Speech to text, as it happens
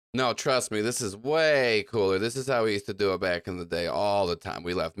No, trust me, this is way cooler. This is how we used to do it back in the day all the time.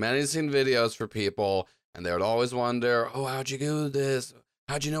 We left menacing videos for people, and they would always wonder, oh, how'd you do this?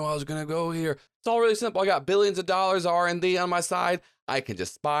 How'd you know I was going to go here? It's all really simple. I got billions of dollars R&D on my side. I can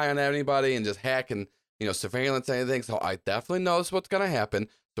just spy on anybody and just hack and, surveillance anything. So I definitely know what's going to happen.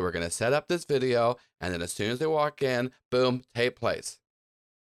 So we're going to set up this video, and then as soon as they walk in, boom, tape plays.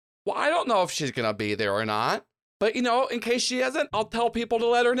 Well, I don't know if she's going to be there or not. But, in case she isn't, I'll tell people to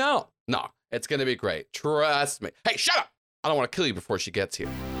let her know. No, it's going to be great. Trust me. Hey, shut up. I don't want to kill you before she gets here.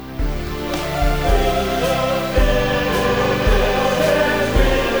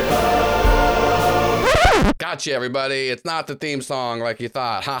 Gotcha, everybody. It's not the theme song like you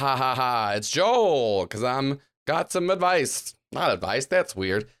thought. Ha, ha, ha, ha. It's Joel, because I'm got some advice. Not advice. That's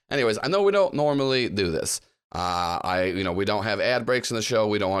weird. Anyways, I know we don't normally do this. We don't have ad breaks in the show.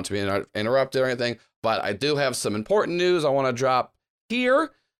 We don't want to be interrupted or anything. But I do have some important news I want to drop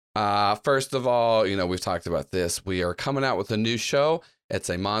here. First of all, we've talked about this. We are coming out with a new show. It's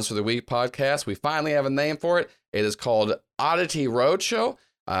a Monster of the Week podcast. We finally have a name for it. It is called Oddity Roadshow.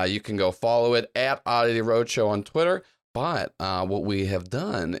 You can go follow it at Oddity Roadshow on Twitter. But what we have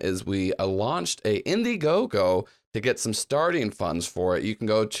done is we launched a Indiegogo to get some starting funds for it. You can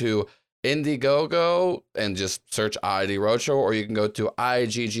go to Indiegogo and just search Oddity Roadshow, or you can go to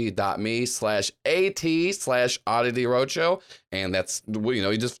igg.me/at/Oddity Roadshow, and that's,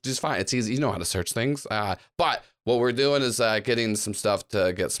 you just find it's easy. You know how to search things. But what we're doing is getting some stuff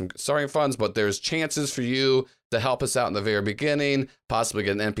to get some starting funds, but there's chances for you to help us out in the very beginning, possibly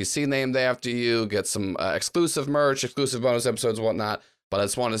get an NPC named after you, get some exclusive merch, exclusive bonus episodes, and whatnot. But I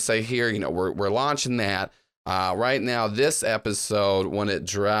just want to say here, we're launching that. Right now, this episode, when it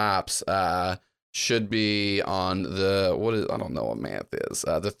drops, should be on I don't know what math is,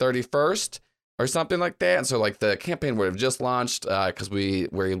 the 31st or something like that. And so like the campaign would have just launched, because we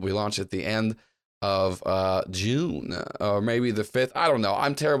launched at the end of June, or maybe the 5th. I don't know.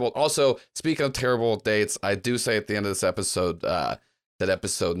 I'm terrible. Also, speaking of terrible dates, I do say at the end of this episode, that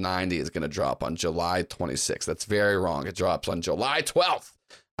episode 90 is going to drop on July 26th. That's very wrong. It drops on July 12th.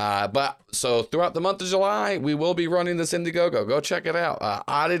 But so throughout the month of July, we will be running this Indiegogo. Go check it out.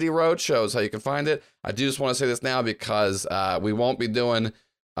 Oddity Roadshow is how you can find it. I do just want to say this now because we won't be doing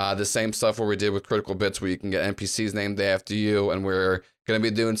the same stuff where we did with Critical Bits, where you can get NPCs named after you, and we're going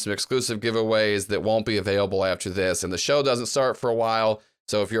to be doing some exclusive giveaways that won't be available after this. And the show doesn't start for a while.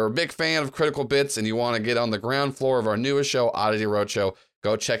 So if you're a big fan of Critical Bits and you want to get on the ground floor of our newest show, Oddity Roadshow,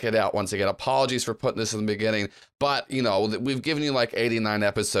 go check it out. Once again, apologies for putting this in the beginning, but we've given you like 89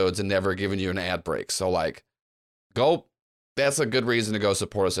 episodes and never given you an ad break. So like, go. That's a good reason to go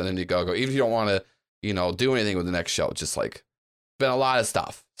support us on Indiegogo. Even if you don't want to, do anything with the next show, just like been a lot of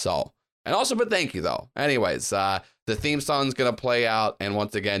stuff. So, and also, but thank you though. Anyways, the theme song's going to play out. And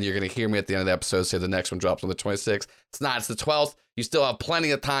once again, you're going to hear me at the end of the episode say the next one drops on the 26th. It's not, it's the 12th. You still have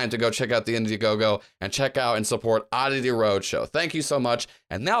plenty of time to go check out the Indiegogo and check out and support Oddity Roadshow. Thank you so much.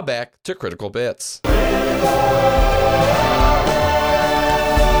 And now back to Critical Bits.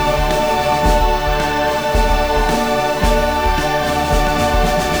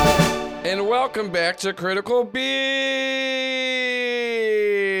 And welcome back to Critical Bits.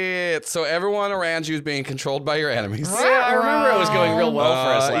 So everyone around you is being controlled by your enemies. Yeah, I remember it was going real well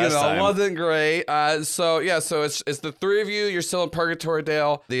for us last time. It wasn't great. So it's the three of you. You're still in Purgatory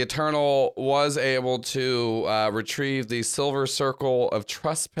Dale. The Eternal was able to retrieve the silver circle of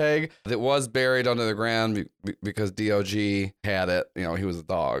Trust Peg that was buried under the ground because DOG had it. He was a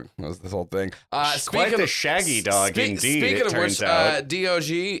dog. That was this whole thing. Quite the shaggy dog, indeed. Speaking of which,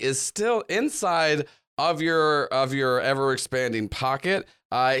 DOG is still inside of your ever expanding pocket.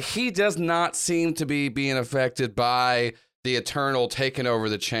 He does not seem to be being affected by the Eternal taking over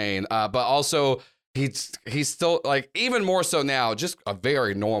the chain, but also he's still, like, even more so now, just a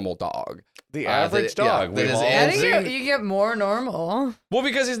very normal dog. The average dog. I think you get more normal. Well,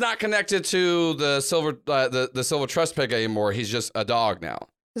 because he's not connected to the silver Trust Peg anymore. He's just a dog now.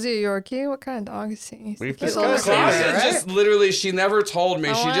 Is he a Yorkie? What kind of dog is he? We've discussed Just literally, she never told me.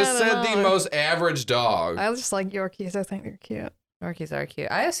 She just said the most average dog. I just like Yorkies. I think they're cute. Yorkies are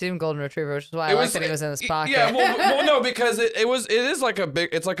cute. I assume golden retriever, which is why I liked that he was in his pocket. Yeah, well, no, because it is like a big.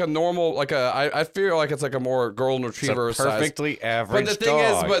 It's like a normal, like I feel like it's like a more golden retriever size. Perfectly average. But the thing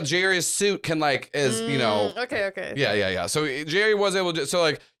is, Jerry's suit can Okay. Yeah. So Jerry was able to. So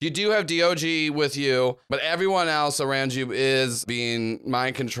like, you do have DOG with you, but everyone else around you is being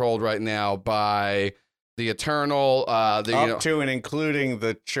mind controlled right now by the Eternal, to and inclung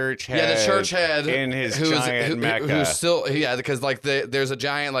the church head. Yeah, the church head in his giant mecha. Who's still, because like there's a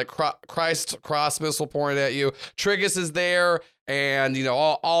giant like Christ cross missile pointed at you. Trigus is there, and you know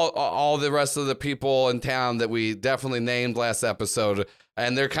all the rest of the people in town that we definitely named last episode.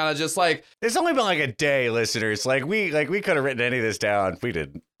 And they're kind of just like, there's only been like a day, listeners. Like we could have written any of this down. We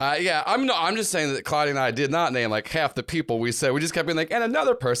didn't. Yeah, I'm just saying that Claudia and I did not name like half the people we said. We just kept being like, and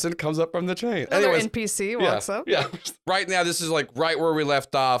another person comes up from the chain. Another NPC walks up. Yeah. Right now, this is like right where we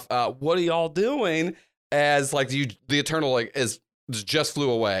left off. What are y'all doing? As like the Eternal like just flew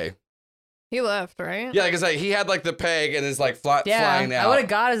away. He left, right? Yeah, because like, he had like the peg and is like flying out. I would have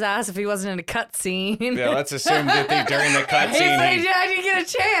got his ass if he wasn't in a cutscene. Yeah, let's assume that during the cutscene I didn't get a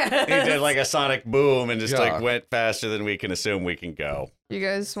chance. He did like a sonic boom and just like went faster than we can assume we can go. You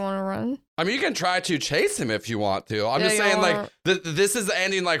guys want to run? I mean, you can try to chase him if you want to. I'm just saying, like, this is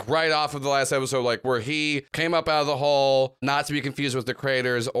ending like right off of the last episode, like where he came up out of the hole, not to be confused with the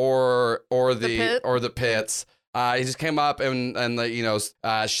craters or the pits. He just came up and you know,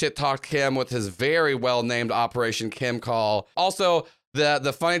 shit talked Kim with his very well named Operation Kim call. Also,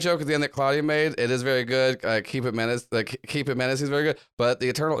 the funny joke at the end that Claudia made, it is very good. Keep it menace is very good, but the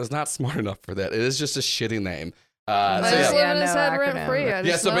Eternal is not smart enough for that. It is just a shitty name. I just live in his head rent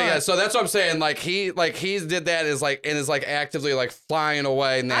free. So that's what I'm saying. Like he did that is like actively like flying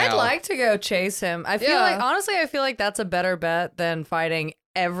away now. I'd like to go chase him. I feel like that's a better bet than fighting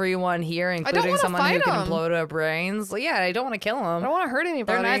everyone here, including someone who can implode our brains. Yeah, I don't want to kill him. I don't want to hurt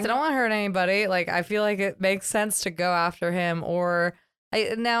anybody. They're nice. I don't want to hurt anybody. Like, I feel like it makes sense to go after him. Or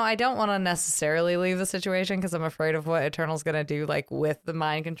I don't want to necessarily leave the situation because I'm afraid of what Eternal's gonna do, like with the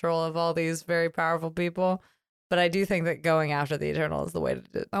mind control of all these very powerful people. But I do think that going after the Eternal is the way to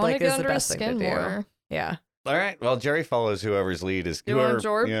do. I want to get under his skin more. Yeah. All right. Well, Jerry follows whoever's lead is. You want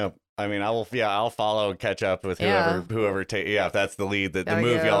Jorb? Yeah. I mean, I'll follow and catch up with whoever if that's the lead that the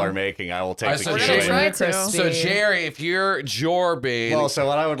move y'all are making, I will take the lead. So Jerry, if you're Jorby. Well, so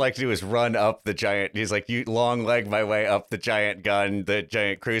what I would like to do is run up the giant. He's like, you long leg my way up the giant gun, the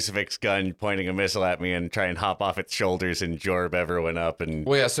giant crucifix gun, pointing a missile at me, and try and hop off its shoulders and jorb everyone up. And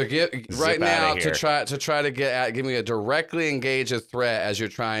so right now to try to give me a directly engage a threat as you're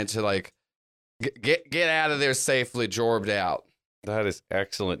trying to like get out of there safely, jorbed out. That is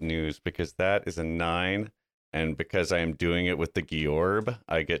excellent news because that is a 9, and because I am doing it with the Georb,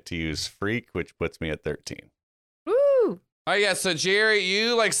 I get to use Freak, which puts me at 13. Woo! Oh yeah, so Jerry,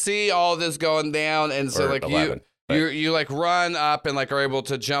 you like see all this going down, and so like 11, you like run up and like are able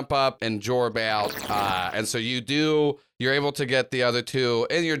to jump up and jorb out, and so you're able to get the other two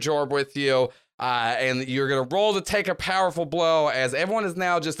in your jorb with you. And you're going to roll to take a powerful blow as everyone is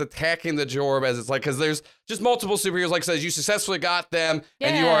now just attacking the Jorb as it's like, because there's just multiple superheroes, like says, you successfully got them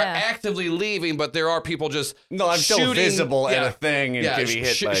and you are actively leaving, but there are people just I'm still visible at a thing and can be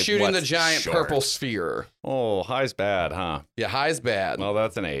hit by shooting the giant purple sphere. Oh, high's bad, huh? Yeah, high's bad. Well,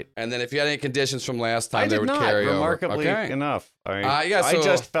 that's an 8. And then if you had any conditions from last time, they would carry over. Remarkably enough. I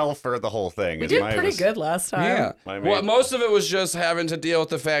just fell for the whole thing. We did pretty good last time. Yeah. Well, most of it was just having to deal with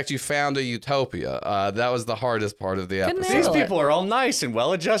the fact you found a utopia. That was the hardest part of the episode. These people are all nice and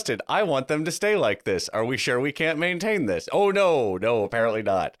well-adjusted. I want them to stay like this. Are we sure we can't maintain this? Oh, no, apparently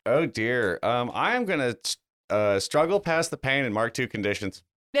not. Oh, dear. I am going to struggle past the pain in Mark II conditions.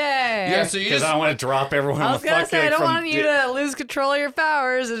 Yeah, so because I want to drop everyone. I was gonna say I don't want you to lose control of your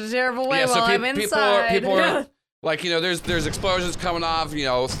powers in a terrible way while I'm inside. People are like, you know, there's explosions coming off. You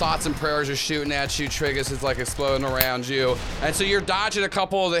know, thoughts and prayers are shooting at you. Trigus is like exploding around you, and so you're dodging a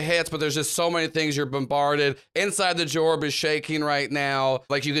couple of the hits. But there's just so many things you're bombarded. Inside the Jorb is shaking right now.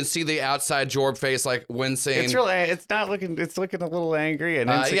 Like you can see the outside Jorb face like wincing. It's not looking. It's looking a little angry and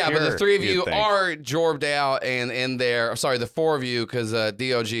insecure. Yeah, but the 3 of you are Jorbed out and in there. Sorry, the 4 of you because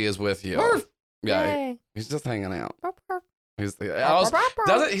DOG is with you. Murph. Yeah, he's just hanging out. He's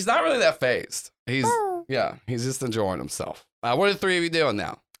not really that phased. He's just enjoying himself. What are the 3 of you doing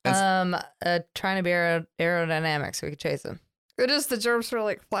now? Trying to be aerodynamic so we could chase him. Or just the Jorbs sort of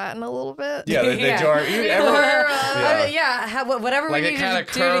like flatten a little bit. Yeah, the Jorb. Whatever like we need to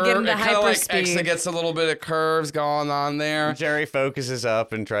do to get into hyperspeed. It gets a little bit of curves going on there. Jerry focuses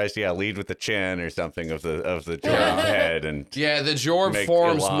up and tries to lead with the chin or something of the Jorb head, and the Jorb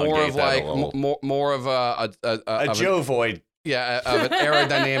forms more of like more of a Jovoid. Of an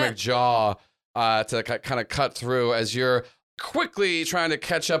aerodynamic jaw to kind of cut through as you're quickly trying to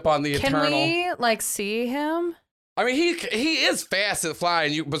catch up on the Eternal. Can we see him? I mean, he is fast at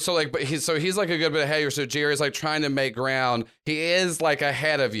flying. He's like a good bit ahead of you. So Jerry's like trying to make ground. He is like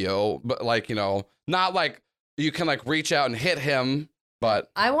ahead of you, but like, you know, not like you can like reach out and hit him.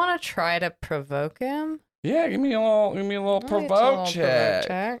 But I want to try to provoke him. Yeah, give me a little provoke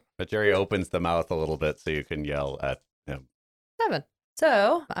check. But Jerry opens the mouth a little bit so you can yell at him. 7.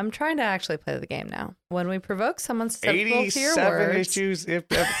 So I'm trying to actually play the game now. When we provoke someone susceptible to your 87 words, issues.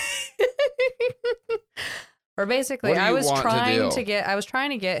 or basically, What do I you was want to trying do? to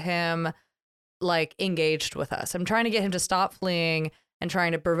get him like engaged with us. I'm trying to get him to stop fleeing and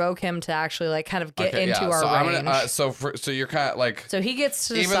trying to provoke him to actually like kind of get into our so range. I'm gonna, so you're kind of like, so he gets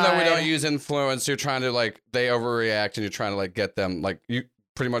to even though we decide- don't use influence, you're trying to like they overreact, and you're trying to like get them like you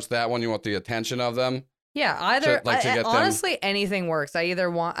pretty much that one. You want the attention of them. Yeah, either to get them- honestly anything works.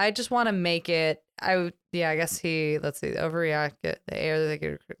 I just want to make it. I guess let's see, overreact, get the air that they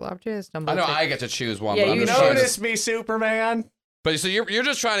get a critical opportunity. I know I get to choose one. Yeah, but I'm you just trying to- Notice me, Superman. But so you're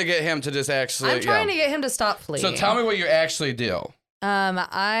just trying to get him to just actually. I'm trying to get him to stop fleeing. So tell me what you actually do.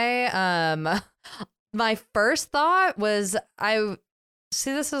 My first thought was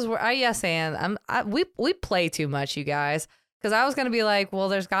this is where we play too much, you guys. Because I was gonna be like, well,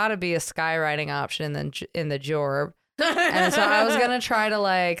 there's got to be a skywriting option in the Jorb, and so I was gonna try to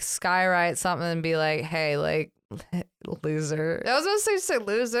like skywrite something and be like, hey, like loser. I was going to say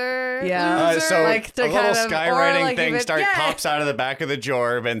loser. Yeah. Loser. So like, to a little kind of- or, skywriting like, thing even- pops out of the back of the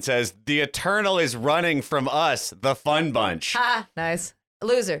Jorb and says, "The Eternal is running from us, the Fun Bunch." Ha, nice.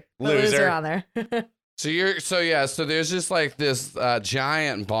 Loser. Put Loser. loser on there. So there's just like this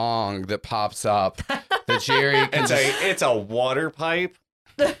giant bong that pops up that Jerry can It's a water pipe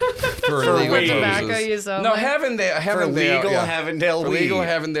for for legal weed. Tobacco purposes. use only. No, Heavendale, for legal yeah. Heavendale For weed. legal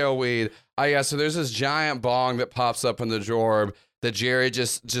Heavendale weed. Yeah, so there's this giant bong that pops up in the Jorb that Jerry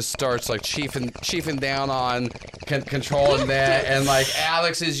just starts like chiefing down on, controlling that, and like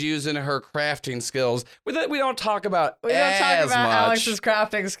Alex is using her crafting skills. We don't talk about We don't talk as about much. Alex's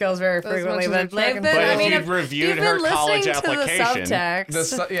crafting skills very frequently, much as but we're they've talking been. about But I if mean, you've reviewed you've her been college listening application, to the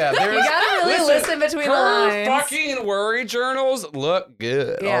subtext. Yeah, You there's gotta really listen between the her lines. fucking worry journals look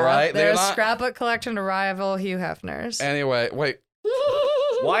good. Yeah, all right, They're a not. scrapbook collection to rival Hugh Hefner's. Anyway, wait.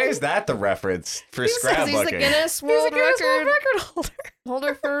 why is that the reference for He's the scrapbooking? Guinness He's a World Guinness Record World Record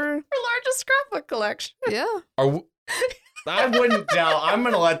holder for largest scrapbook collection. yeah. I wouldn't doubt. I'm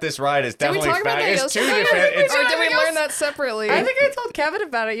gonna let this ride. It's Did we definitely talk about fact. that It's two yesterday? different. It's, Or did we Everything learn else- that separately? I think I told Kevin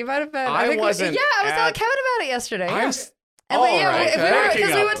about it. You might have been. I think wasn't I was telling at- Kevin about it yesterday. I'm Yeah. s- And all yeah, right, because backing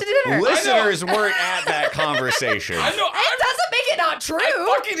we up. went to dinner. Listeners weren't at that conversation. I know. It doesn't make it not true. I'm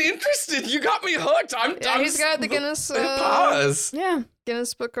fucking interested. You got me hooked. Yeah, he's got the Guinness pause. Yeah.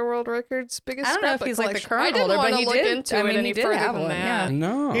 Guinness Book of World Records biggest I don't know if scrapbook he's like the collection. current I didn't holder, but want to he look did. into I it mean, any he did further have than one, that. yeah.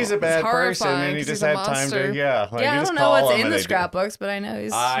 No. He's a bad person, horrifying and he 'cause just he's a had time to. monster. Yeah, like, Yeah, you I just don't know call what's him in and the they do- scrapbooks, but I know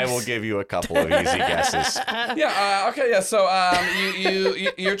he's. I will give you a couple of easy guesses. Yeah. Okay. Yeah. So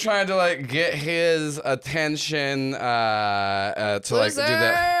you're trying to like get his attention to like do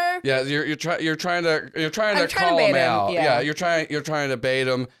that. Yeah. You're trying to I'm trying to call bait him him, out. yeah. You're trying to bait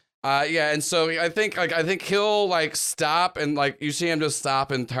him. Yeah. And so I think he'll like stop and like you see him just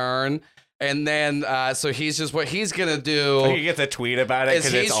stop and turn. And then, so he's just what he's gonna do. You get the tweet about it Is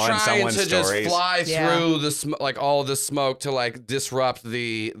because he's it's on trying someone's to stories. just fly Yeah. through the like all the smoke to like disrupt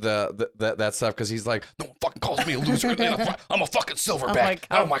the that stuff because he's like, no one fucking calls me a loser. I'm a fucking silverback.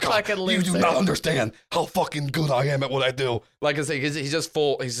 Oh Oh my god, fucking you do loser. not understand how fucking good I am at what I do. Like I say, he's just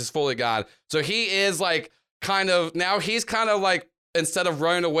fully gone. So he is like kind of now he's kind of like. Instead of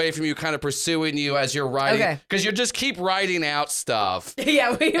running away from you, kind of pursuing you as you're writing, Okay. because you just keep writing out stuff. Yeah,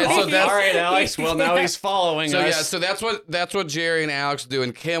 And so that's- All right, Alex. Well, now he's following So us. yeah, so that's what Jerry and Alex do.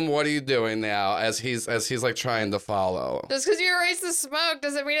 And Kim, what are you doing now as he's like trying to follow? Just because you erase the smoke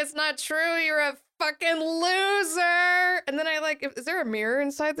doesn't mean it's not true. You're a fucking loser. And then I like, is there a mirror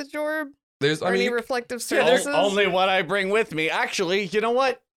inside the Jorb? There's, Or I mean, any you- reflective Yeah, there's surfaces? Only what I bring with me. Actually, you know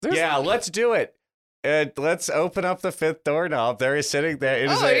what? There's- Yeah, let's do it. Let's open up the fifth doorknob. There is sitting there.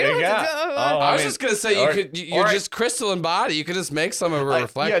 It is Oh, you don't have yeah. to do- I was mean, just gonna say or- you're or- just crystalline body. You could just make some of it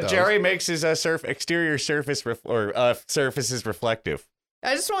reflect. yeah, those. Jerry makes his exterior surface surfaces reflective.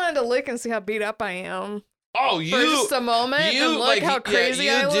 I just wanted to look and see how beat up I am. Oh, For you. just a moment and look like how crazy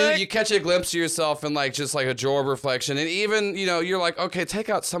you I do. look. You catch a glimpse of yourself in like just like a Jorb reflection, and even you're like, okay, take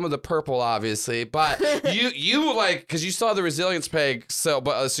out some of the purple, obviously, but you like because you saw the resilience peg, so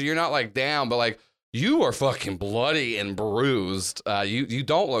you're not like down, but like you are fucking bloody and bruised. You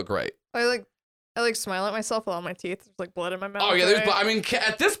don't look great. I like smile at myself with all my teeth. There's like blood in my mouth. Oh yeah, there's. right? I mean,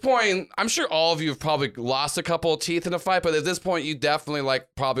 at this point, I'm sure all of you have probably lost a couple of teeth in a fight, but at this point, you definitely like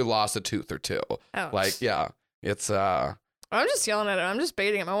probably lost a tooth or two. Ouch. Like, yeah, it's I'm just yelling at him. I'm just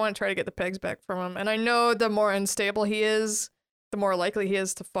baiting him. I want to try to get the pegs back from him. And I know the more unstable he is, the more likely he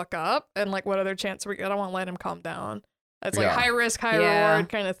is to fuck up. And like, what other chance we got? I want to let him calm down. It's like Yeah. high risk, high Yeah. reward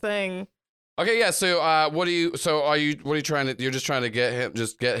kind of thing. okay. Yeah. So, what are you trying to? You're just trying to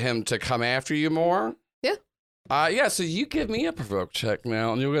get him to come after you more. Yeah. Yeah, so you give me a provoke check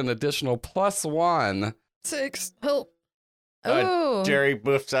now, and you'll get an additional +1. 6. Help. Ooh. Jerry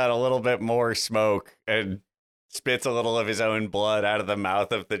boofs out a little bit more smoke and spits a little of his own blood out of the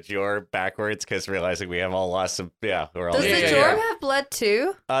mouth of the Jorb backwards because realizing we have all lost some. Yeah, we're all. Does the Yeah, Jorb yeah. have blood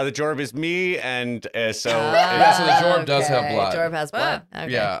too? The Jorb is me, and so. Yeah, so the Jorb does have Okay, blood. Jorb has blood. Okay.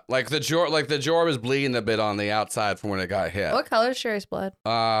 Yeah, like the Jorb is bleeding a bit on the outside from when it got hit. What color is Sherry's blood?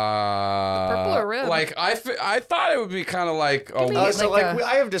 Purple or red? Like I thought it would be kind of like Give me- So a-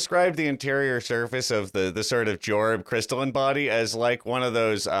 I have described the interior surface of the sort of Jorb crystalline body as like one of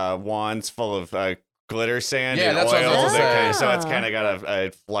those wands full of glitter sand Yeah, and that's what I was oil. gonna say. So it's Ah. kind of got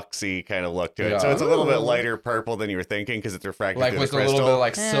a fluxy kind of look to it. Yeah. So it's a little bit Ooh. lighter purple than you were thinking because it's refracted like through with the a crystal. little bit of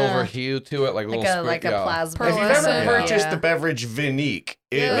like Yeah. silver hue to it, like Like little a yeah. plasma. If you've ever Pearlescent. purchased Yeah. the beverage Vinique,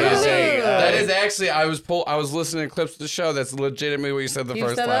 it Yeah. is a. Ooh. That is actually I was listening to clips of the show. That's legitimately what you said the You've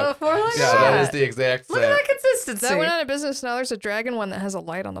first said time. that before? Like Yeah, that is the exact Look same. at that consistency. That went out of business. Now there's a dragon one that has a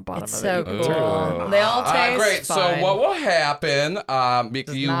light on the bottom It's of so it. cool. Ooh. They all taste Great. fine. So what will happen?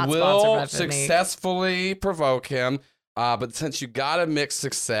 You not sponsored will by Vinique. successfully provoke him, but since you got a mixed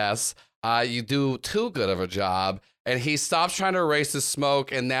success, you do too good of a job. And he stops trying to erase the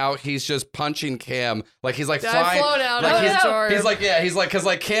smoke, and now he's just punching Kim. Like he's like I've flying. flown out Like of the he's, Jorb. he's like, yeah, he's like, because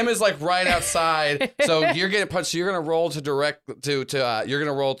like Kim is like right outside, so you're getting punched. So you're gonna roll to you're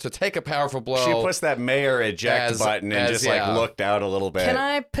gonna roll to take a powerful blow. She pushed that mayor eject As- button and as- just yeah. like looked out a little bit. Can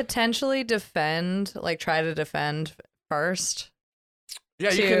I potentially defend, like try to defend first? yeah,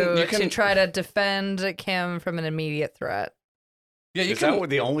 to, you can to try to defend Kim from an immediate threat. yeah, you Is can. that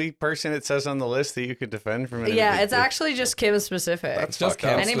the only person it says on the list that you could defend from? Yeah, it's actually just Kim specific. That's just fucked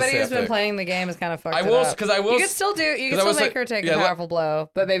up. Kim. Anybody who's been specific. playing the game is kind of fucked I it will up. because I will. You can still do. You 'cause can I will still make say- her take yeah, a let- powerful blow,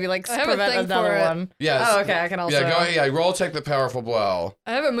 but maybe like I have a prevent thing another for it. one. Yes. Oh, okay. I can also. Yeah, go ahead. Yeah, roll, take the powerful blow.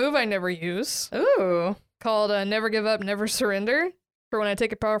 I have a move I never use Ooh. called Never Give Up, Never Surrender for when I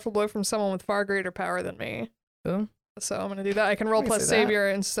take a powerful blow from someone with far greater power than me. Ooh. So I'm gonna do that. I can roll I can plus see that. savior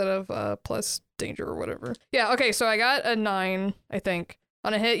instead of plus danger or whatever. Yeah. Okay. So I got a 9, I think.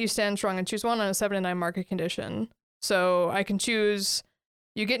 On a hit, you stand strong and choose one. On a 7 and 9, mark a condition. So I can choose.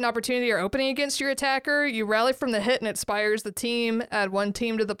 You get an opportunity or opening against your attacker. You rally from the hit and it inspires the team. Add 1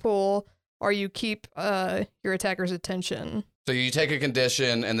 team to the pool, or you keep your attacker's attention. So you take a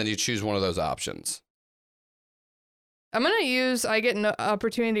condition and then you choose one of those options. I'm gonna use. I get an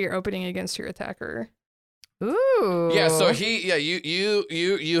opportunity or opening against your attacker. Ooh. Yeah, so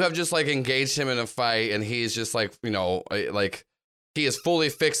you have just like engaged him in a fight, and he's just like, you know, like he is fully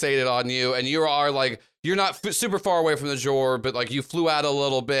fixated on you, and you are like, you're not super far away from the Jorb, but like you flew out a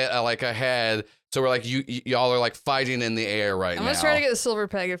little bit like ahead, so we're like y'all are like fighting in the air right I'm now. gonna try to get the silver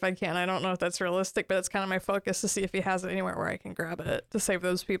peg if I can. I don't know if that's realistic, but it's kind of my focus to see if he has it anywhere where I can grab it to save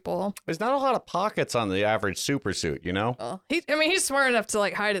those people. There's not a lot of pockets on the average super suit, you know? Well, he's smart enough to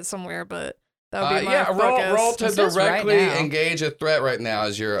like hide it somewhere, but that would be my yeah, focus. roll to It says right directly now. engage a threat right now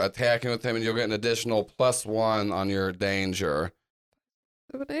as you're attacking with him, and you'll get an additional +1 on your danger.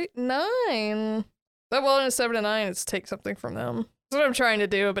 7, 8, 9. That well in a 7 and 9, it's take something from them. That's what I'm trying to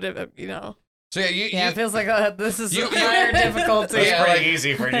do, but you know. So yeah, you Yeah, it feels like this is you- higher difficulty. It's Yeah, pretty like-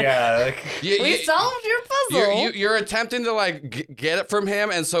 easy for Like, We solved your puzzle. You're attempting to like get it from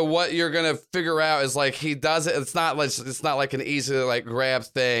him, and so what you're gonna figure out is like he does it. It's not like an easy like grab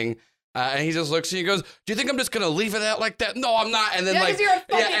thing. And he just looks at you and goes, "Do you think I'm just gonna leave it out like that? No, I'm not." And then Yeah, like, 'cause you're a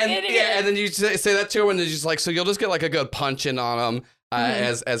fucking and, idiot. yeah, and then you say that to him, and then just like, so you'll just get like a good punch in on him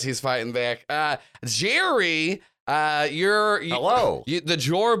as he's fighting back. Jerry, hello. the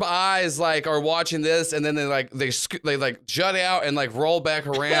Jorb eyes like are watching this, and then they like jut out and like roll back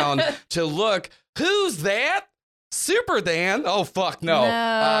around to look. Who's that? Super Dan? Oh fuck no!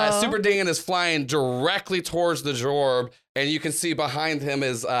 No. Super Dan is flying directly towards the Jorb, and you can see behind him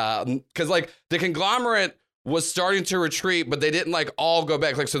is because like the conglomerate was starting to retreat, but they didn't like all go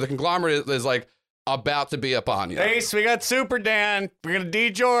back. Like so, the conglomerate is like about to be up on you. Ace, we got Super Dan. We're gonna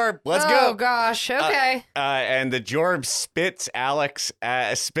D-Jorb. Let's oh go. gosh. Okay. And the Jorb spits Ace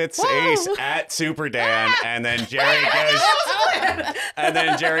at Super Dan, and then Jerry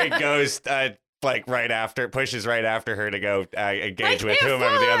goes, like pushes right after her to go engage with can't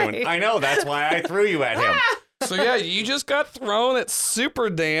whomever the other one. fly. I know, that's why I threw you at him. So yeah, you just got thrown at Super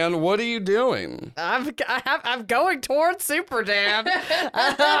Dan. What are you doing? I'm going towards Super Dan.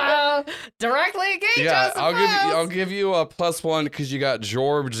 Directly engage. Yeah, I suppose. I'll give you a +1 because you got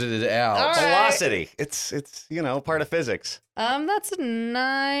Jorbed out. All right. Velocity. It's part of physics. That's a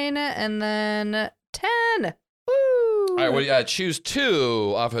 9 and then 10. Woo. All right, well, choose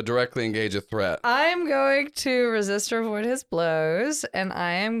 2 off a directly engage a threat. I'm going to resist or avoid his blows, and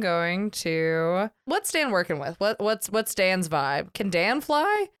I am going to. What's Dan working with? What's Dan's vibe? Can Dan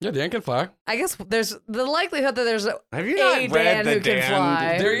fly? Yeah, Dan can fly. I guess there's the likelihood that there's Have you not a read Dan the who can Dan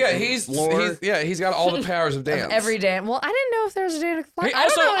fly. There, yeah, he's got all the powers of Dan. Every Dan. Well, I didn't know if there was a Dan who can fly. Hey, I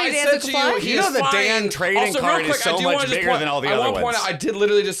don't also, know any I Dans said who to can fly. he You know is the flying. Dan trading Also, real card is quick, so I do much wanna just bigger point- than all the I other want to point ones. out, I did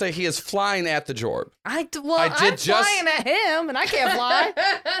literally just say he is flying at the Jorb. I'm just- flying at him, and I can't fly.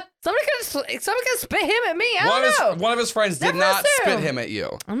 Somebody could spit him at me. I don't know. One of his friends did Never not spit assume. him at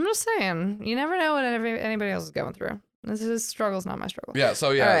you. I'm just saying, you never know what anybody else is going through. His struggle's not my struggle. Yeah, so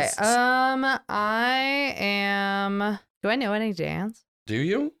All yeah. right. I am. Do I know any Dans? Do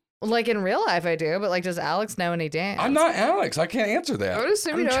you? Like in real life, I do, but like, does Alex know any Dans? I'm not Alex. I can't answer I that. would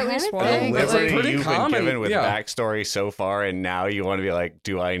assume you I'm know at trying least to one. think. but, It's Liberty pretty you've common, been given with yeah. backstory so far, and now you want to be like,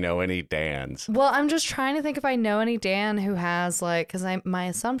 do I know any Dans? Well, I'm just trying to think if I know any Dan who has like, because my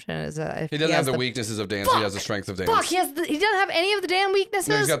assumption is that if He doesn't has have the weaknesses of Dan. He has the strength of Dan. Fuck, he doesn't have any of the Dan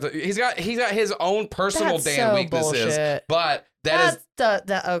weaknesses. No, he's got his own personal That's Dan so weaknesses, bullshit. but that is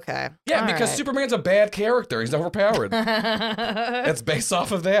okay. yeah All because right. Superman's a bad character. He's overpowered. well, That's based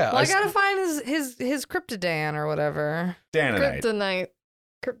off of that. I gotta find his Cryptodan or whatever. Danonite.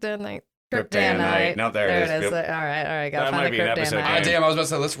 Kryptonite. Kryptonite. No, there it is. All Yep. right. Gotta That might find be the an episode Kryptonite. Ah, damn, I was about to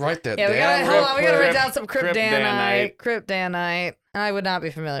say let's write that Yeah, we down. gotta real hold on. We gotta quick. write down some Kryptonite. Kryptonite. I would not be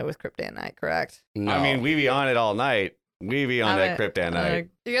familiar with Kryptonite. Correct. No. I mean, we be on it all night. We be on that Kryptonite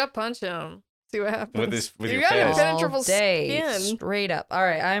You gotta punch him. See what happens. with you your got fist. impenetrable all day, skin. straight up. All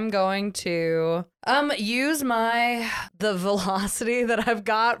right, I'm going to use the velocity that I've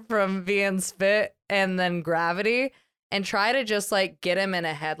got from Vian's spit and then gravity and try to just like get him in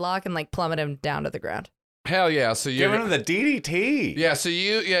a headlock and like plummet him down to the ground. hell yeah. So you're Giving him the DDT. yeah. So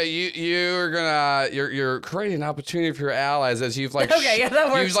you're creating an opportunity for your allies as you've like Okay, yeah,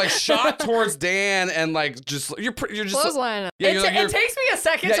 that works. you've like shot towards Dan and like just you're just Clothesline. yeah It, you're, like, it takes me a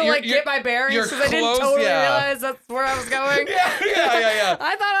second yeah, to you're- like get my bearings you're because I didn't close, totally yeah. realize that's where I was going. yeah.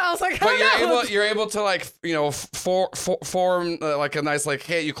 I thought I was like, But oh, no. you're able to like form like a nice like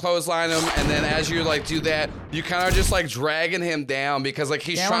hit. You clothesline him, and then as you like do that, you kind of just like dragging him down because like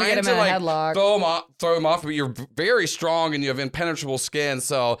he's Yeah, I wanna trying get him to in a like headlock. throw him off, but you're very strong and you have impenetrable skin,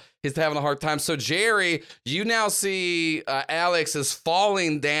 so he's having a hard time. So Jerry, you now see Alex is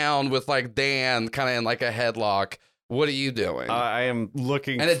falling down with like Dan kind of in like a headlock. What are you doing? I am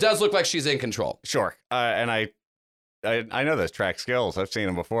looking. And it does look like she's in control. Sure. And I know those track skills. I've seen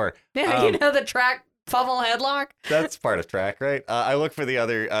them before. Yeah, you know the track pummel headlock? That's part of track, right? I look for the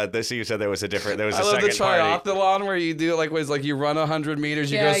other. So you said there was a I love the second party. triathlon where you do like, what is like you run 100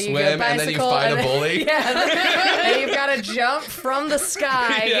 meters, you Yeah, go you swim, go and then you bicycle, find and a then- bully. Yeah, and you've got to jump from the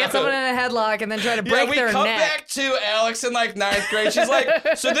sky, Yeah. get someone in a headlock, and then try to Yeah, break we their come neck. back to Alex in like 9th grade. She's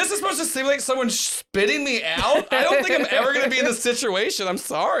like, so this is supposed to seem like someone spitting me out? I don't think I'm ever going to be in this situation. I'm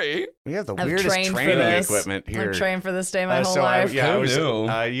sorry. We have the I've weirdest trained for training this. equipment here. I've trained for this day my whole So life. Who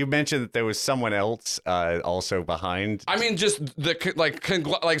knew? You mentioned that there was someone else also behind. I mean, just the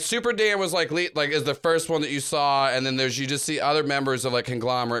like Super Dan was like is the first one that you saw, and then you just see other members of like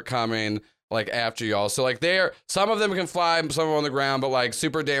Conglomerate coming like after y'all. So like some of them can fly, some are on the ground, but like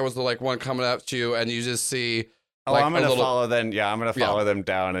Super Dan was the like one coming up to you, and you just see. Oh, like, I'm a gonna little- follow them. Yeah, I'm gonna follow them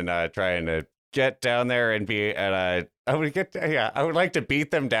down and trying to get down there and be at I would like to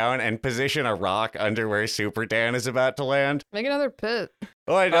beat them down and position a rock under where Super Dan is about to land. Make another pit.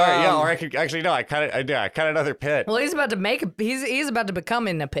 Oh, or I could actually no. I cut another pit. Well, he's about to he's about to become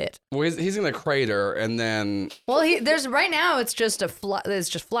in a pit. Well, he's in the crater, and then Well, there's right now it's just flat. It's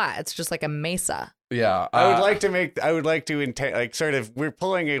just like a mesa. yeah, I would like to like sort of we're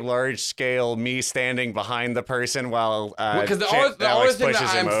pulling a large scale me standing behind the person while because the only Alex thing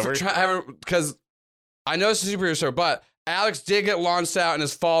pushes that him I'm over. because I know it's a superhero show, but Alex did get launched out and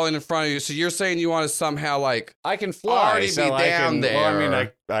is falling in front of you. So you're saying you want to somehow like I can fly. already so be I down can, there. Well, I mean, I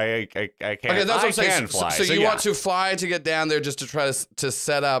can't. okay, that's what I'm saying. can fly. So you yeah. want to fly to get down there just to try to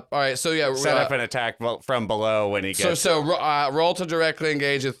set up. All right, so yeah, set up an attack from below when he gets. roll to directly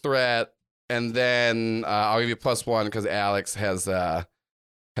engage a threat, and then I'll give you +1 because Alex has hit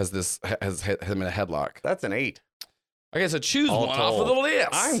him in a headlock. That's an 8. Okay, so choose All one off of told. the list.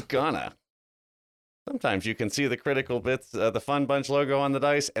 I'm gonna. Sometimes you can see the critical bits, the Fun Bunch logo on the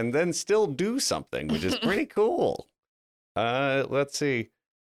dice, and then still do something, which is pretty cool. Let's see.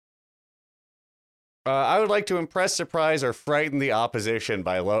 I would like to impress, surprise, or frighten the opposition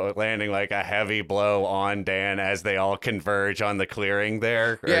by landing like a heavy blow on Dan as they all converge on the clearing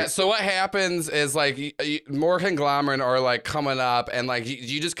there. Yeah, so what happens is like more conglomerate are like coming up, and like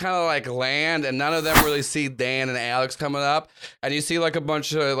you just kind of like land, and none of them really see Dan and Alex coming up, and you see like a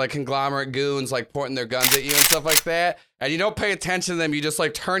bunch of like conglomerate goons like pointing their guns at you and stuff like that, and you don't pay attention to them. You just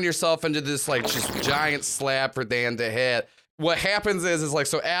like turn yourself into this like just giant slab for Dan to hit. What happens is like,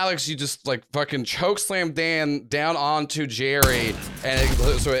 so Alex, you just like fucking choke slam Dan down onto Jerry, and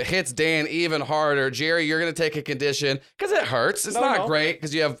so it hits Dan even harder. Jerry, you're gonna take a condition because it hurts. It's not great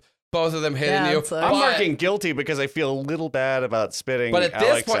because you have both of them hitting you. I'm marking guilty because I feel a little bad about spitting. But at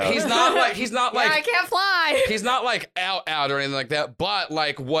Alex this point, out. he's not like I can't fly. He's not like out or anything like that. But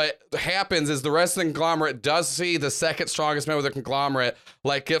like what happens is the rest of the conglomerate does see the second strongest member of the conglomerate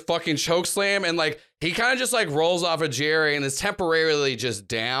like get fucking choke slam, and like he kind of just like rolls off of Jerry and is temporarily just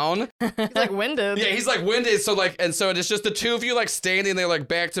down. He's like winded. Yeah, he's like winded. So like, and so it's just the two of you like standing there like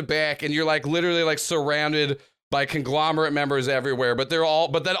back to back, and you're like literally like surrounded by conglomerate members everywhere. But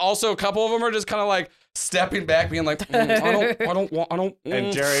then also a couple of them are just kind of like stepping back, being like, I don't.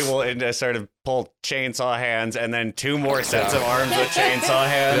 And Jerry will sort of pull chainsaw hands, and then two more sets of arms with chainsaw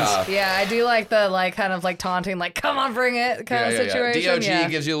hands. Yeah, I do like the like kind of like taunting, like come on, bring it kind of situation.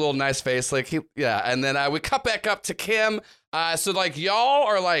 DOG gives you a little nice face, like and then we cut back up to Kim. So like y'all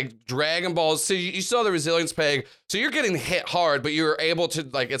are like Dragon Balls. So you saw the resilience peg. So you're getting hit hard, but you're able to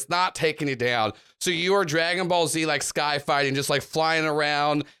like it's not taking you down. So you are Dragon Ball Z like sky fighting, just like flying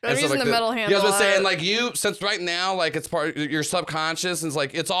around. I'm using the metal hand. Yeah, I was saying like you since right now like it's part of your subconscious and it's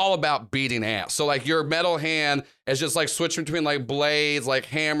like it's all about beating ass. So like your metal hand is just like switching between like blades, like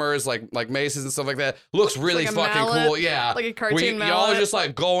hammers, like maces and stuff like that. Looks really like fucking mallet, cool. Yeah, like a cartoon mallet. Y'all are just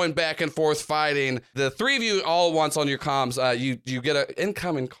like going back and forth fighting. The three of you all at once on your comms. You get an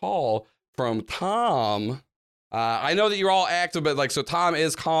incoming call from Tom. I know that you're all active, but like, so Tom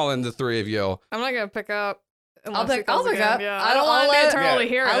is calling the three of you. I'm not gonna pick up. I'll pick up. Yeah, I don't want the Eternal to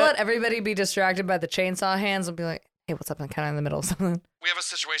hear it. I'll let everybody be distracted by the chainsaw hands and be like, hey, what's up? I'm kind of in the middle of something. We have a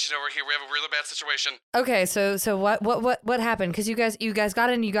situation over here. We have a really bad situation. Okay, so what happened? Because you guys got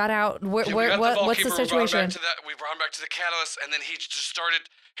in, you got out. What's the situation? We brought him back to the catalyst, and then he just started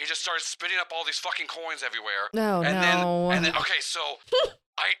spitting up all these fucking coins everywhere. No. And then okay, so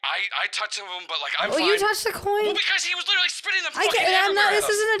I touched him, but like I'm fine. You touched the coin? Well, because he was literally spitting them. This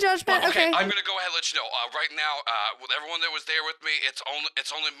isn't a judgment. Well, okay, I'm gonna go ahead and let you know. Right now, with everyone that was there with me, it's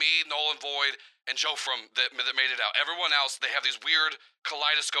only me, Nolan Void, and Joe from that made it out. Everyone else, they have these weird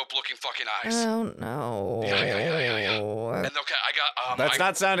kaleidoscope-looking fucking eyes. Oh no. Yeah. And okay, I got. That's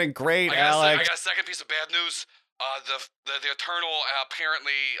not sounding great, Alex. I got a second piece of bad news. The Eternal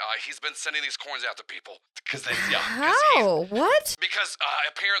apparently he's been sending these coins out to people because they How? What? Because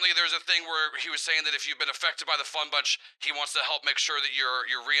apparently there's a thing where he was saying that if you've been affected by the Fun Bunch, he wants to help make sure that you're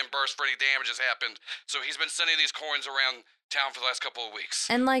reimbursed for any damages happened. So he's been sending these coins around town for the last couple of weeks.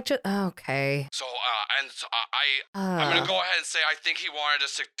 And like, okay. So I'm gonna go ahead and say I think he wanted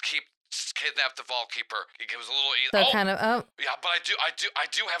us to kidnap the Vault Keeper. It was a little easy. Yeah, but I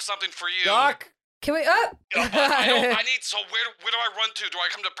do have something for you, Doc. Can we? I need. So where do I run to? Do I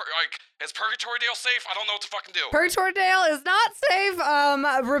come to is Purgatory Dale safe? I don't know what to fucking do. Purgatory Dale is not safe.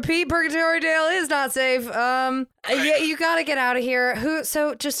 Repeat, Purgatory Dale is not safe. Yeah, you gotta get out of here.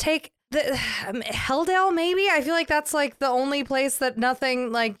 So just take the Helldale. Maybe I feel like that's like the only place that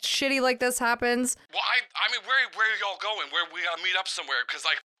nothing like shitty like this happens. Well, I mean, where are y'all going? Where we gotta meet up somewhere? Because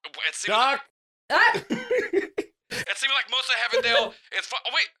like it seems Doc. It seems like most of Heavendale is.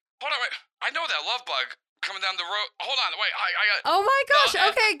 Oh wait. Hold on, wait. I know that love bug coming down the road. Hold on, wait. I got. Oh my gosh.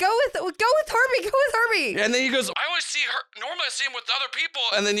 Okay, go with Herbie. Go with Herbie. And then he goes. I always see her. Normally I see him with other people.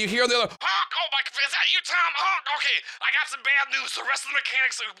 And then you hear the other. Honk! Oh my! Is that you, Tom? Honk! Okay, I got some bad news. The rest of the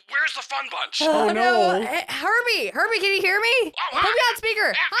mechanics. Where's the Fun Bunch? Oh no! Herbie, can you hear me? Oh, put me on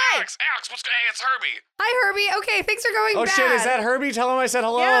speaker. Hi, Alex, what's going on? Hey, it's Herbie. Hi, Herbie. Okay, things are going bad. Oh shit! Is that Herbie? Tell him I said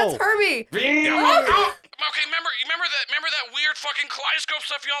hello. Yeah, it's Herbie. Okay, remember that weird fucking kaleidoscope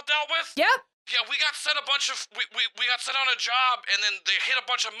stuff y'all dealt with? Yep. Yeah, we got sent we got sent on a job, and then they hid a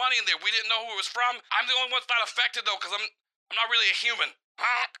bunch of money in there. We didn't know who it was from. I'm the only one that's not affected though, because I'm not really a human.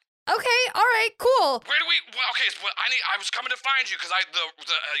 Okay, all right, cool. Where do we? Okay, I was coming to find you because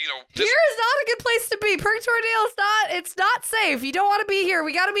Here is not a good place to be. Purgatory Dale is not. It's not safe. You don't want to be here.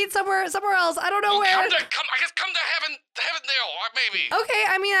 We got to meet somewhere else. I don't know where. I guess come to Heavendale, maybe. Okay,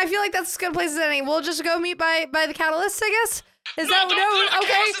 I mean, I feel like that's as good a place as any. We'll just go meet by the catalyst, I guess. Okay.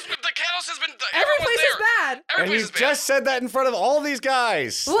 The catalyst has been. Every place is bad. And you just said that in front of all these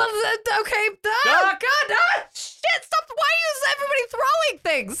guys. Well, okay. Doc. God, shit! Stop! Why is everybody throwing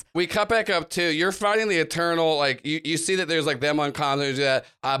things? We cut back up to you're fighting the Eternal. Like you see that there's like them unconscious,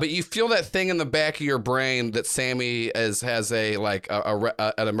 but you feel that thing in the back of your brain that Sammy has a like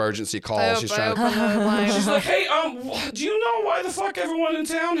an emergency call. She's trying. She's like, hey, do you know why the fuck everyone in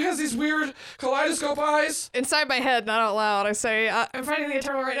town has these weird kaleidoscope eyes? Inside my head, not out loud, I say, I'm fighting the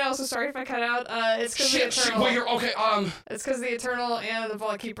Eternal right now, so sorry if I cut out. It's because the Eternal. Well, you're okay. It's because the Eternal and the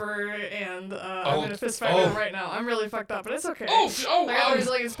Vault Keeper, and I'm in a fist fight with them right now. I'm really fucked up, but it's okay. I got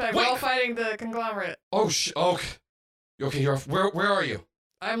resilience pack. We're all fighting the conglomerate. Okay. Okay, where are you?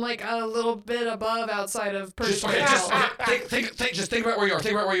 I'm like a little bit above outside of Persian. Just think about where you are.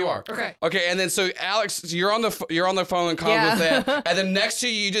 Think about where you are. Okay. Okay, and then so Alex, you're on the phone and calm with that, and then next to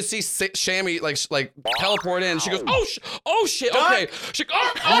you just see Shammy like teleport in. She goes, oh shit, okay. She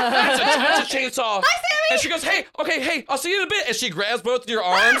that's a chainsaw. Hi, Sammy. And she goes, hey, I'll see you in a bit. And she grabs both of your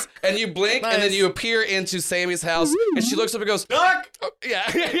arms, and you blink, and then you appear into Sammy's house, and she looks up and goes,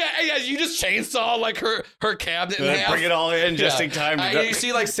 yeah. You just chainsaw like her cabinet in half. Bring it all in just in time. You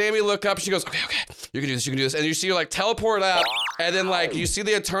see like Sammy look up, she goes, okay, you can do this, and you see her like teleport up, and then like you see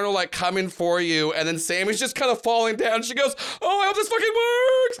the Eternal like coming for you, and then Sammy's just kind of falling down. She goes, I hope this fucking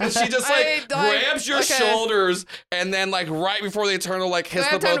works, and she just like grabs your shoulders, and then like right before the Eternal like hits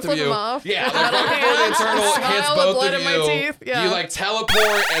the both of you, yeah, like right before the Eternal hits both of you, you like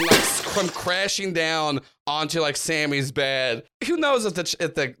teleport and like come crashing down onto like Sammy's bed. Who knows if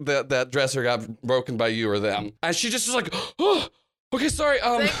that dresser got broken by you or them? And she just was like, oh. Okay, sorry.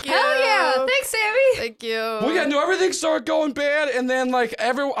 Thank you. Hell yeah! Thanks, Sammy. Thank you. Well, yeah, no, everything started going bad, and then like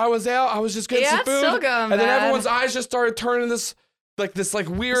I was just getting some it's food, still going and then bad. everyone's eyes just started turning this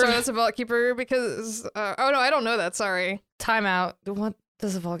weird. So that's a Vault Keeper because oh no, I don't know that. Sorry. Time out. What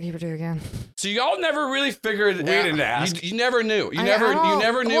does the Vault Keeper do again? So y'all never really figured it out. We didn't ask. You never knew. You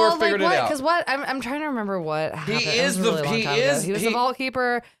never knew or figured it out. Because what? I'm trying to remember what happened. He is the He was the Vault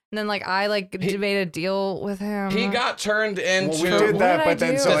Keeper. And then, like, I made a deal with him. He got turned into. Well, we did that, but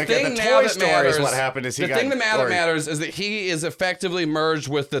then so like at the Toy Stories, what happened is the thing that matters is that he is effectively merged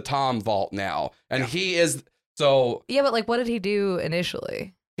with the Tom Vault now, and he is so. Yeah, but like, what did he do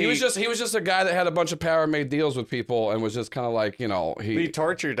initially? He was just a guy that had a bunch of power, made deals with people, and was just kind of like he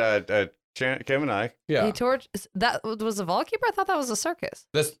tortured Kim and I. Yeah. He that was a Vault Keeper? I thought that was a circus.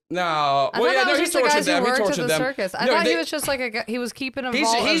 No. I thought that was just the guys who worked at the them. circus. I thought he was just like he was keeping them.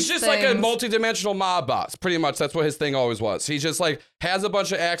 He's just like a multi-dimensional mob boss, pretty much. That's what his thing always was. He just like has a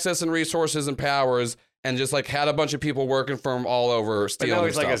bunch of access and resources and powers, and just like had a bunch of people working for him all over stealing But now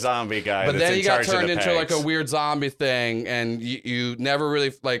he's stuff. like a zombie guy. But then he got turned into like a pegs. weird zombie thing, and you never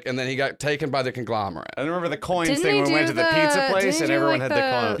really like. And then he got taken by the conglomerate. I remember the coins Didn't thing he when we went do to the pizza place didn't and he everyone do, had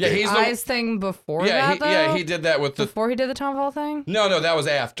the coin. Yeah, he's the eyes thing before that, though? Yeah, he did that with the. Before he did the Tom Vault thing? No, that was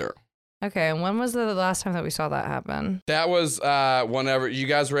after. Okay, and when was the last time that we saw that happen? That was whenever you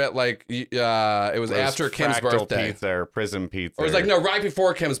guys were at like it was after Kim's Fractal birthday. Pizza or Prism Pizza. Or it was like right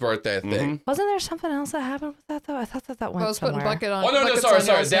before Kim's birthday, I think. Wasn't there something else that happened with that though? I thought that went I was putting somewhere. bucket on. Oh no, buckets sorry. on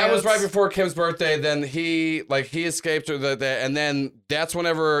y'all's That was notes. right before Kim's birthday. Then he escaped or and then that's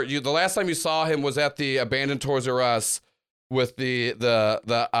whenever the last time you saw him was at the abandoned Toys R Us with the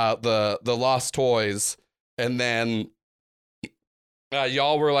lost toys, and then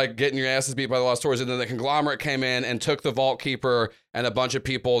y'all were like getting your asses beat by the lost toys, and then the conglomerate came in and took the Vault Keeper and a bunch of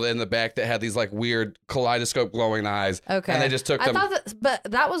people in the back that had these like weird kaleidoscope glowing eyes. Okay. And they just took them. I thought but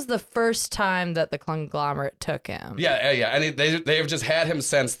that was the first time that the conglomerate took him. Yeah, and they've just had him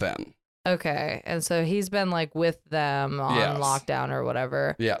since then. Okay, and so he's been like with them on lockdown or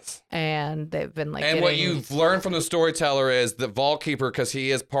whatever. Yes. And they've been like. And what you've learned from the storyteller is the Vault Keeper, because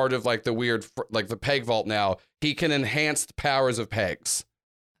he is part of like the weird, like the Peg Vault now, he can enhance the powers of Pegs.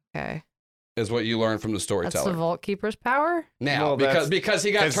 Okay. Is what you learn from the storyteller. That's the Vault Keeper's power? Now, Well, because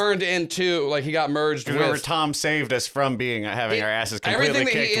he got turned into, like he got merged with. Remember, Tom saved us from having our asses completely Everything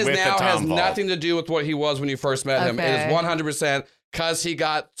that he kicked is with now the has Tom Vault. nothing to do with what he was when you first met him. It is 100% because he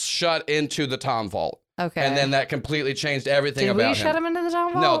got shut into the Tom Vault. Okay. And then that completely changed everything did about we shut him into the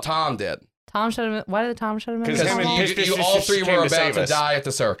Tom Vault? No, Tom did. Tom shut him. Why did Tom shut him into the Because Tom him and Vault? Pish You Pish all Pish three came were to about save to us. die at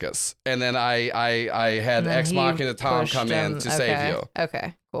the circus, and then I had And then Ex he Machina Tom pushed come in him. to save you,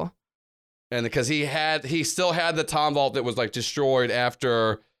 Okay, cool. and because he still had the Tom Vault that was like destroyed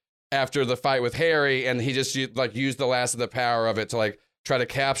after the fight with Harry, and he just used the last of the power of it to like try to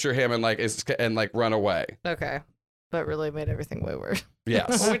capture him and run away. Okay. But really made everything way worse.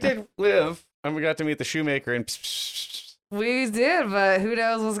 Yes. Well, we did live, and we got to meet the shoemaker and. We did, but who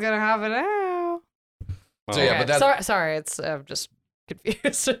knows what's going to happen now? So yeah, but that's sorry, it's I'm just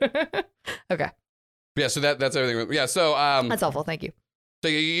confused. Okay. yeah. So that's everything. Yeah. So That's helpful. Thank you. So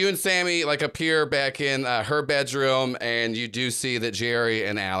you and Sammy like appear back in her bedroom, and you do see that Jerry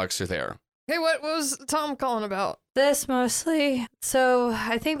and Alex are there. Hey, what was Tom calling about? This mostly. So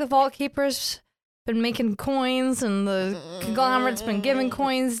I think the Vault Keeper's been making coins, and the conglomerate's been giving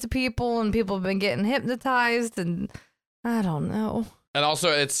coins to people, and people have been getting hypnotized, and I don't know. And also,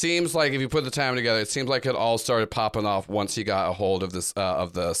 it seems like if you put the time together, it seems like it all started popping off once he got a hold of this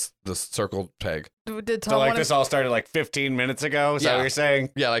of the circle peg. Did Tom So like want this all started like 15 minutes ago. Is that Yeah. what you're saying?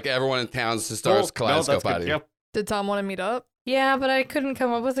 Yeah, like everyone in town just starts Cool. No, that's kaleidoscope good. out of you. Yep. Did Tom want to meet up? Yeah, but I couldn't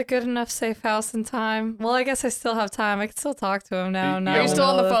come up with a good enough safe house in time. Well, I guess I still have time. I can still talk to him now. Yeah, not Are you in still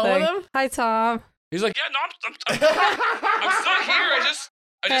on the middle of phone with thing. him? Hi, Tom. He's like, yeah, no, I'm still here. I just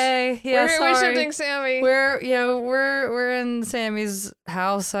Hey, yeah, we're sorry. shifting Sammy. We're in Sammy's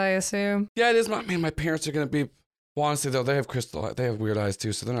house, I assume. yeah, it is. My parents are gonna be. Well, honestly though, they have weird eyes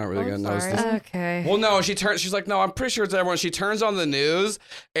too, so they're not really I'm gonna notice sorry. this. Okay. Well, no, she's like, no, I'm pretty sure it's everyone. She turns on the news,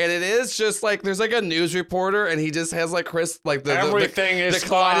 and it is just like there's like a news reporter, and he just has like Chris, like the Everything the is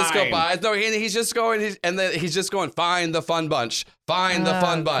kaleidoscope fine. eyes. No, he's just going, and then he's just going, find the fun bunch, find the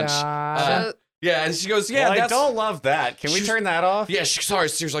fun bunch. God. Yeah, and she goes, yeah, Well, I that's. don't love that. Can we She's- turn that off? Yeah, sorry,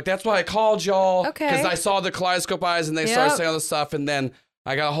 she was like, that's why I called y'all. Okay. Because I saw the kaleidoscope eyes, and they started Yep. saying all this stuff, and then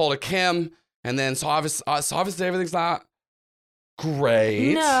I got a hold of Kim, and then so obviously everything's not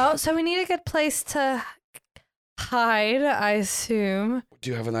great. No, so we need a good place to hide, I assume. Do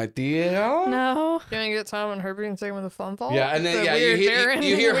you have an idea? No. You want to get Tom and Herbie and take him to the fun vault? Yeah, and then The yeah, weird you Darren,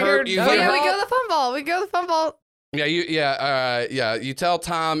 hear her. weird- You Oh, hear yeah, her. we go to the fun vault. We go to the fun vault. Yeah, you tell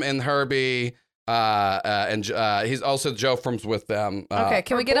Tom and Herbie, and he's also Joe from's with them. Okay,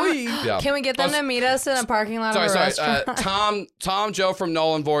 can we get them? Yeah. Can we get them Oh, to meet us in a parking lot of a Sorry. restaurant? Tom, Joe from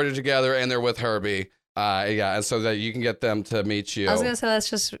Nolan Void are together, and they're with Herbie. Yeah, and so that you can get them to meet you. I was gonna say let's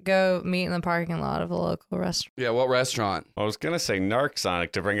just go meet in the parking lot of a local restaurant. Yeah, what restaurant? I was going to say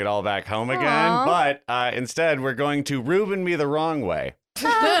Narcsonic to bring it all back home again, Aw. but instead we're going to Reuben Me the Wrong Way,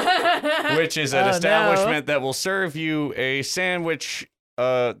 which is an Oh, no. establishment that will serve you a sandwich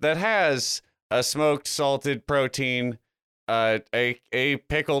that has a smoked salted protein, a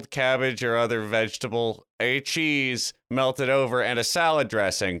pickled cabbage or other vegetable, a cheese melted over, and a salad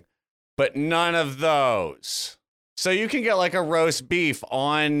dressing, but none of those. So you can get like a roast beef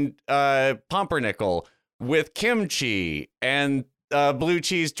on pumpernickel with kimchi and blue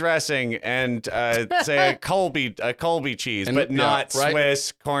cheese dressing and say a Colby cheese, And- but yeah, not right.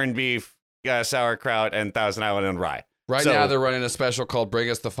 Swiss corned beef, sauerkraut, and Thousand Island and rye. Right So- now, they're running a special called "Bring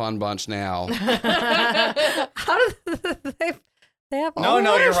Us the Fun Bunch" now. How do they have all No, the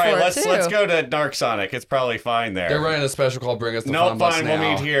you're orders right. for it, Let's too. go to Narcsonic. It's probably fine there. They're running a special called "Bring Us the No, Fun Bunch" fine. now.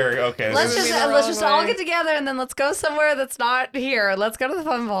 We'll meet here. Okay. Let's this is- Reuben Me the let's just Wrong all Way. get together and then let's go somewhere that's not here. Let's go to the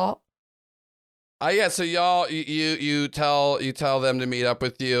fun vault. Yeah, so y'all, you tell them to meet up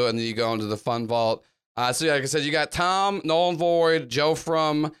with you, and then you go into the fun vault. So yeah, like I said, you got Tom, Nolan Void, Joe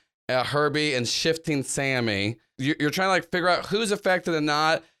from Herbie, and Shifting Sammy. You're trying to like figure out who's affected and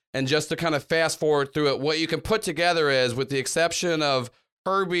not, and just to kind of fast forward through it, what you can put together is, with the exception of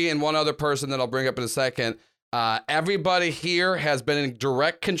Herbie and one other person that I'll bring up in a second, everybody here has been in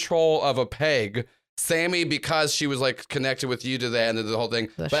direct control of a peg. Sammy, because she was like connected with you to that and the whole thing,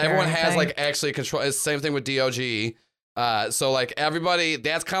 The but everyone sharing has thing. like actually control. It's the same thing with DOG. So like everybody,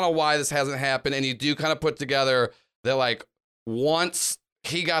 that's kind of why this hasn't happened. And you do kind of put together that like once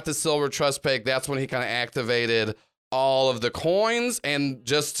he got the silver trust peg, that's when he kind of activated all of the coins. And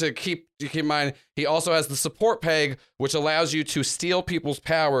just to keep in mind, he also has the support peg, which allows you to steal people's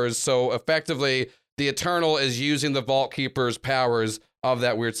powers. So effectively, the Eternal is using the Vault Keeper's powers of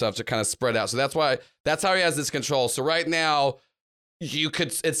that weird stuff to kind of spread out. So that's how he has this control. So right now,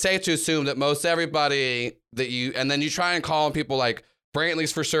 it's safe to assume that most everybody and then you try and call on people like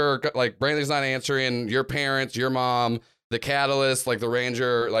Brantley's for sure, like Brantley's not answering, your parents, your mom, the Catalyst, like the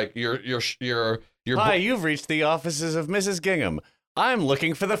Ranger, like your Hi, you've reached the offices of Mrs. Gingham. I'm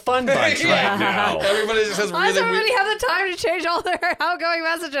looking for the fun bunch right now. Everybody just has Why does really weird. everybody have the time to change all their outgoing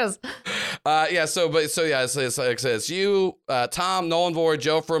messages? So it's like I said, it's you, Tom, Nolan Void,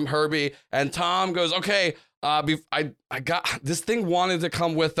 Joe from Herbie, and Tom goes, okay, I got this thing wanted to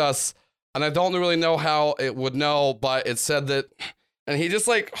come with us, and I don't really know how it would know, but it said that, and he just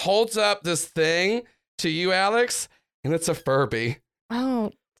like holds up this thing to you, Alex, and it's a Furby,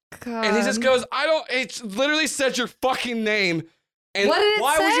 Oh, God. and he just goes, it literally said your fucking name, And What did it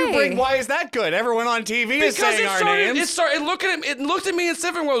Why say? would you bring? Why is that good? Everyone on TV is saying our names. It looked at him. It looked at me and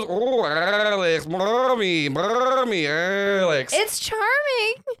Stephen goes, "Oh, Alex, mommy, Alex." It's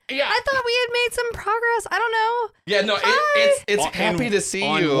charming. Yeah. I thought we had made some progress. I don't know. Yeah, no, Hi. it's happy to see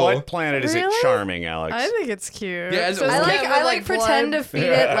on you. what planet is it Really? charming, Alex? I think it's cute. Yeah, it's- So I it's like- kind of I like pretend to blood. feed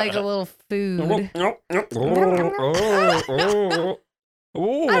it like a little food.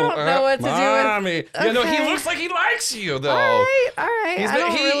 Ooh, I don't know what to do with- mommy. Yeah, no, he Okay. looks like he likes you though. All right. He's I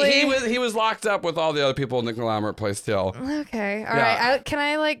don't really... he was locked up with all the other people in the conglomerate place still. Okay, all Yeah. right. Can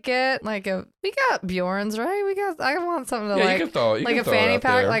I like get like a? We got Bjorn's, right? I want something to Yeah, like you can throw it. You like can a throw it fanny out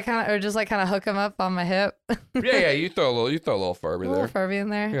pack, there. like kind of, or just like kind of hook him up on my hip. yeah, you throw a little Furby A little there. Furby in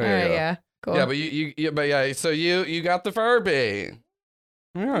there. Yeah, All yeah, right, yeah. yeah, cool. Yeah, but yeah, so you got the Furby.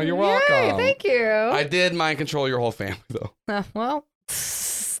 Yeah, you're welcome. Yay, thank you. I did mind control your whole family though. Well,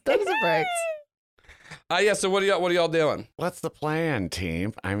 those are breaks. Yeah. So what are y'all doing? What's the plan,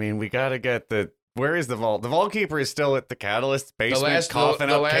 team? I mean, we gotta get the. Where is the vault? The vault keeper is still at the catalyst basement, coughing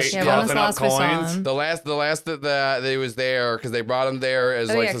up Yeah, when was the last we saw coins. him? The last that they was there because they brought him there as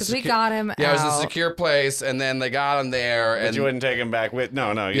Oh like yeah, a because we secu- got him yeah, it was a out. secure place, and then they got him there, But and you wouldn't take him back with?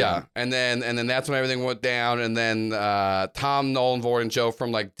 No. yeah, and then that's when everything went down, and then Tom, Nolan, Vord, and Joe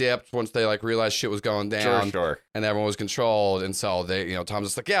from like dipped once they like realized shit was going down, Sure. and everyone was controlled, and so they, Tom's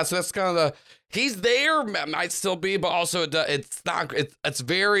just like, yeah, so that's kind of the. He's there, might still be, but also it's not. It's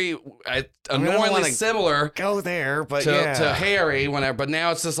very annoyingly wanna similar Go there, but to yeah. Harry whenever, but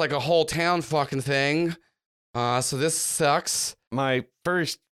now it's just like a whole town fucking thing. So this sucks. My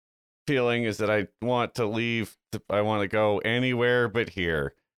first feeling is that I want to leave. I want to go anywhere but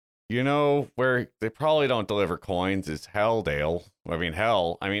here. You know where they probably don't deliver coins is Helldale.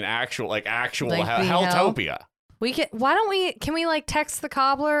 Hell. Actual Like the Helltopia. We can. Why don't we? Can we like text the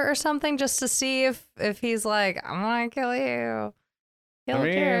cobbler or something just to see if he's like, I'm gonna kill you. Kill I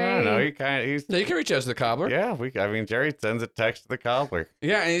don't know. Jerry. He's Yeah, you can reach out to the cobbler. yeah. Jerry sends a text to the cobbler.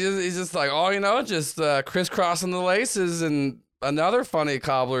 Yeah, and he's just like, just crisscrossing the laces and another funny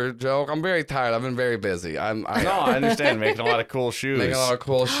cobbler joke. I'm very tired. I've been very busy. I understand. Making a lot of cool shoes. making a lot of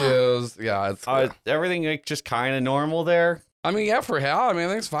cool shoes. Yeah, it's. Everything like, just kind of normal there. yeah, for hell.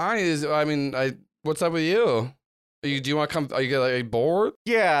 Everything's fine. What's up with you? Do you want to come? Are you like bored?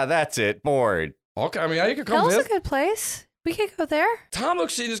 Yeah, that's it. Bored. Okay, yeah, you can come That was a visit. good place. We could go there. Tom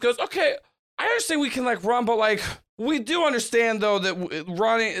looks at you and just goes, okay, I understand we can like run, but like we do understand though that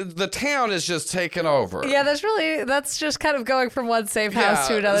running the town is just taking over. Yeah, that's just kind of going from one safe house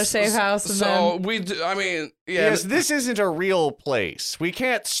to another safe house. And So then... we do. Yeah. Yes, this isn't a real place. We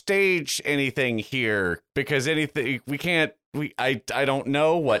can't stage anything here because anything we can't. I don't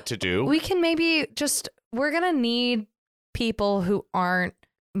know what to do. we can maybe just. We're gonna need people who aren't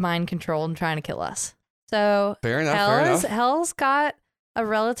mind controlled and trying to kill us. So Fair enough. Hell's got a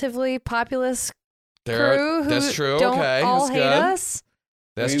relatively populous There- crew who that's true. don't Okay, all that's hate good. us.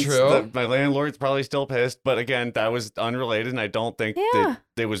 That's Means true. that my landlord's probably still pissed, but again, that was unrelated, and I don't think Yeah.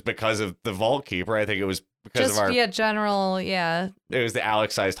 that it was because of the vault keeper. I think it was because Just of our. general, It was the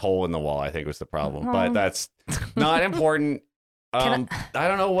Alex-sized hole in the wall. I think was the problem, Well. but that's not important. Can I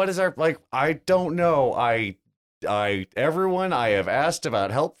don't know what is our like. I don't know. Everyone I have asked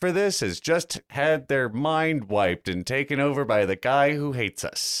about help for this has just had their mind wiped and taken over by the guy who hates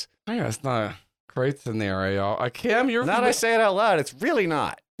us. Yeah, it's not a great scenario. Kim, I say it out loud, it's really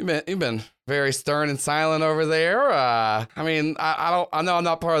not. you've been very stern and silent over there. I know I'm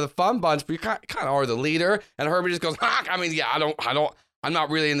not part of the fun bunch, but you kind of are the leader. And Herbie just goes, I'm not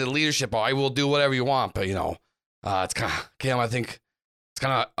really in the leadership. But I will do whatever you want. But it's kind of Kim. I think it's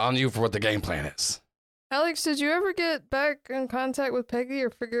kind of on you for what the game plan is. Alex, did you ever get back in contact with Peggy or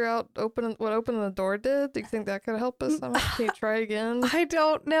figure out what opening the door did? Do you think that could help us? Can you try again? I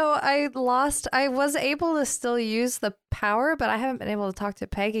don't know. I was able to still use the power, but I haven't been able to talk to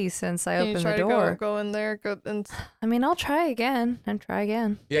Peggy since I Can you opened try the to door. go in there? I'll try again and try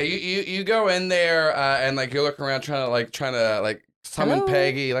again. Yeah, you go in there and like you're looking around trying to summon Hello?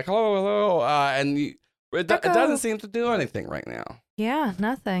 Peggy, like hello, and it Echo. doesn't seem to do anything right now. Yeah,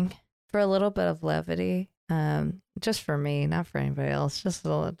 nothing. For a little bit of levity. Just for me, not for anybody else. Just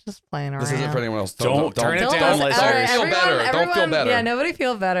playing around. This isn't for anyone else. Don't turn it Don't down, listen- listeners. Don't feel better. Don't feel everyone- better. Yeah, nobody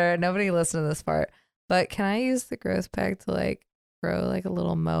feel better. Nobody listen to this part. But can I use the growth pack to like grow like a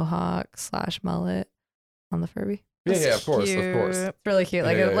little mohawk / mullet on the Furby? Yeah, of course. It's really cute.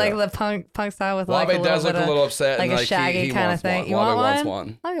 Like Yeah, like yeah. the punk style with like Wabe a does little look bit a little upset. like and, a shaggy he kinda wants thing. One. You Wabe want wants one?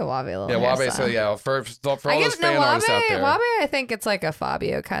 one. I'll get Wabe a little Yeah, Wabe. So hairstyle. yeah, for all I those give no fan artists out Wabe. there. Wabe, I think it's like a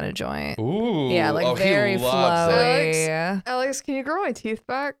Fabio kind of joint. Ooh. Yeah, like oh, he very loves it. flowy. Alex, can you grow my teeth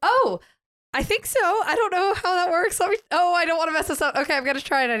back? Oh, I think so. I don't know how that works. I don't want to mess this up. Okay, I'm gonna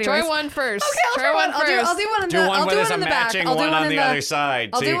try it anyways. Try one first. Okay, I'll try one. I'll do one in the Do one I'll where do there's one a in the back. matching I'll do one on in the other side,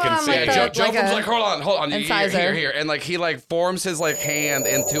 I'll so do you one can on, see. like, it. the- Joe like Jofum's a like, hold on. incisor. Here. And like he like forms his like hand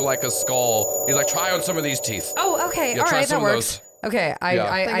into like a skull. He's like, try on some of these teeth. Oh, okay. Yeah, All try right, some that of works. those. Okay, Yeah.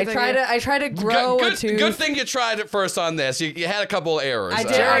 I try to grow a tooth. Good thing you tried it first on this. You had a couple of errors. I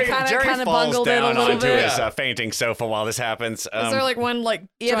did. I Jerry kinda falls bungled it a down little onto bit. his fainting sofa while this happens. Is there like one like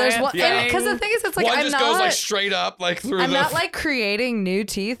Yeah, there's giant one. thing? Because the thing is, it's like one I'm just not. goes like straight up like through I'm the. not like creating new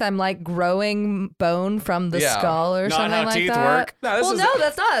teeth. I'm like growing bone from the Yeah. skull or Not something how like teeth that. work. No, this Well, is- no,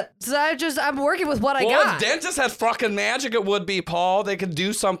 that's not. So I'm working with what I well, got. if dentists had fucking magic, it would be, Paul. They could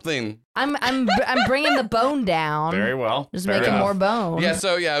do something. I'm bringing the bone down. Very well. Just Fair making enough. more bone. Yeah,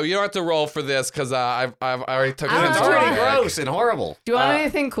 so yeah, you don't have to roll for this because I already took I don't it. It's know. already Back. gross and horrible. Do you want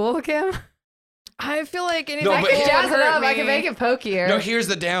anything cool, Kim? I feel like anything No, I but can he- jazz it hurt up. I me. can make it pokier. No, here's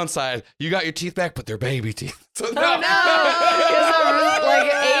the downside. You got your teeth back, but they're baby teeth. So Oh no! Because I'm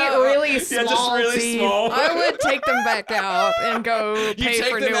like 8 really small Yeah, just really teeth. small. I would take them back out and go You pay take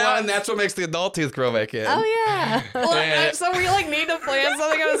for them new out, ones. and that's what makes the adult teeth grow back in. Oh yeah. Well, Yeah. so we like need to plan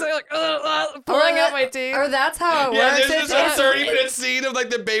something. I was like, pulling out my teeth. Or that's how it Yeah, works. there's It's just a just- 30-minute scene of like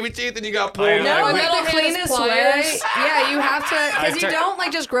the baby teeth, and you got pulled. No, Like, like metal the hand cleanest is way. pliers. Yeah, you have to, because you tur- don't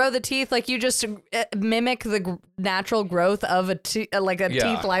like just grow the teeth. Like you just mimic the natural growth of a like a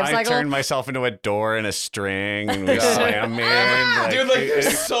Yeah. teeth life I cycle. turned myself into a door and a string, and we slam me in. Dude, like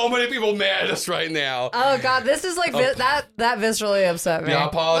there's so many people mad at us right now. Oh god, this is like that viscerally upset me. Yeah,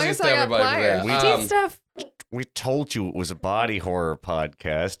 apologies Like I to said, I got everybody for pliers. that. Teeth stuff. We told you it was a body horror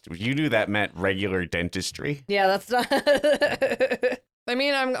podcast. You knew that meant regular dentistry. Yeah, that's not. I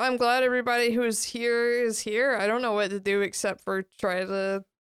mean, I'm glad everybody who's here is here. I don't know what to do except for try to.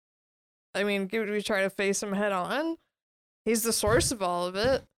 I mean, we try to face him head on. He's the source of all of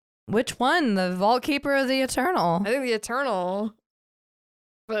it. Which one, the Vault Keeper or the Eternal? I think the Eternal.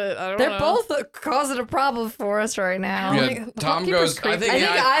 But I don't They're know. both causing a problem for us right now. Yeah, think Vault Tom Keeper's goes. I creepy. think, I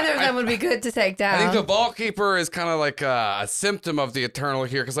think yeah, either of them would be good to take down. I think the Vault Keeper is kind of like a symptom of the Eternal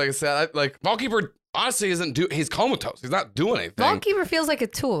here, because like I said, like Vault Keeper honestly isn't he's comatose. He's not doing anything. Vault Keeper feels like a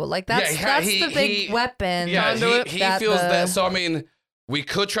tool. Like that's Yeah, that's he- the big he- weapon. Yeah, conduit he that feels the- that. So I mean, we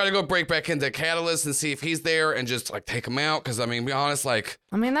could try to go break back into Catalyst and see if he's there and just like take him out. Because I mean, be honest, like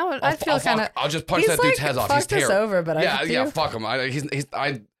I mean, that would I feel kind of. I'll just punch He's that dude's like, head off. He's fucked us terrible. over, but Yeah, I yeah, do. fuck him. At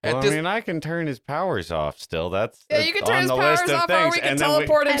Well, this I mean, I can turn his powers off still. That's Yeah, you can on turn his the powers list of off, or things. we can And then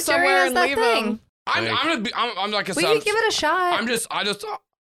teleport him And Jerry somewhere has and that leave thing. him. I'm like I We said, could give it a shot. I'm just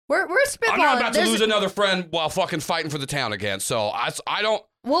We're spitballing. I'm not about to There's- lose another friend while fucking fighting for the town again. So I don't.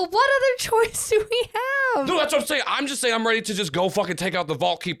 Well, what other choice do we have? No, that's what I'm saying. I'm just saying I'm ready to just go fucking take out the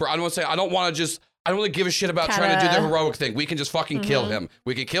Vault Keeper. I don't want to say I don't want to just. I don't really give a shit about trying to do the Kinda- heroic thing. We can just fucking kill him.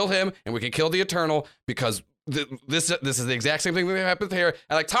 We can kill him and we can kill the Eternal because this is the exact same thing that happened here.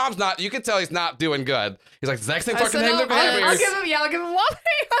 And like Tom's not. You can tell he's not doing good. He's like the exact same I fucking said thing no, that I'll happened I'll here. give him. Yeah, I'll give him one.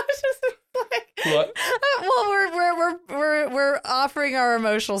 I was just like, What? well, we're offering our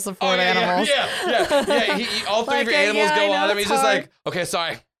emotional support animals. Yeah. All three of your Like, animals yeah, I go know on him. it's He's just hard. like, okay,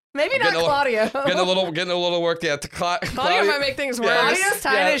 sorry. Maybe not Getting a little- Claudio. Getting a little work. Yeah, Claudia might make things worse. Claudio's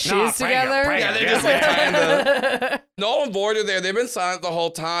tying his No, shoes pray it, together. pray Yeah, it. they're just like trying to. Noel and Void are there. They've been silent the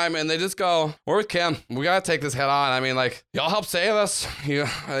whole time, and they just go, "We're with Kim. We gotta take this head on." I mean, like y'all help save us.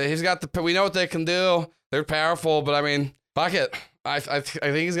 He's got the. We know what they can do. They're powerful, but I mean, fuck it. I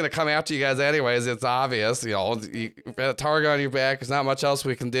think he's gonna come after you guys anyways. It's obvious. You know, you've got a target on your back. There's not much else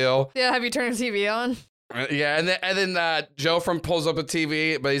we can do. Yeah, have you turned the TV on? Yeah, and then Joe from pulls up a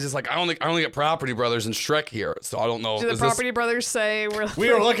TV, but he's just like, I only get Property Brothers and Shrek here, so I don't know. Do the is this- Property Brothers say we're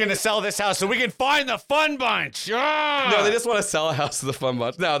We were looking to sell this house so we can find the Fun Bunch. Ah! No, they just want to sell a house to the Fun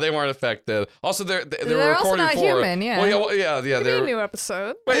Bunch. No, they weren't affected. Also, they were They're also recording not for. human, yeah. Well, yeah. Maybe a They're. new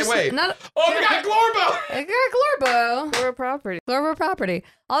episode. Wait. Not, Oh, we got Glorbo. I got Glorbo. We're a property. Glorbo Property.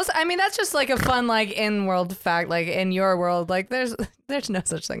 Also, I mean, that's just like a fun, like, in-world fact. Like, in your world, like, there's no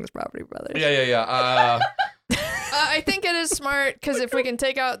such thing as Property Brothers. Yeah. I think it is smart because if we can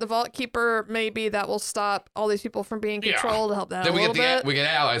take out the Vault Keeper, maybe that will stop all these people from being Yeah. controlled. Help that Then a we little get bit. we get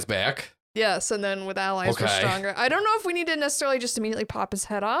allies back. Yes, and then with allies, we're Okay. stronger. I don't know if we need to necessarily just immediately pop his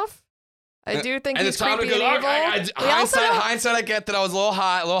head off. I do think And he's it's time to creepy go. and evil. Hindsight, I get that I was a little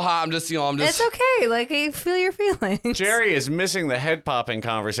hot. I'm just. It's okay. Like, you feel your feelings. Jerry is missing the head popping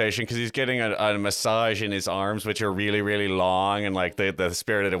conversation because he's getting a massage in his arms, which are really, really long, and like the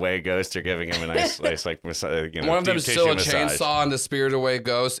Spirited Away ghosts are giving him a nice like massage. One of them is deep still a tissue massage. chainsaw, and the Spirit Away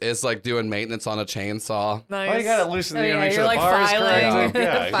ghost is like doing maintenance on a chainsaw. Nice. Oh, you gotta loosen the Oh, yeah, make sure you're, the like, bar is filing- correct.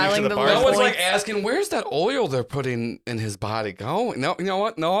 Yeah, make sure filing the the bar No is one's points. like asking, where's that oil they're putting in his body going? No, you know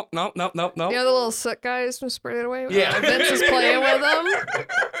what? No. no. You know the little soot guys from Spirited Away? Yeah. Vince is playing with them.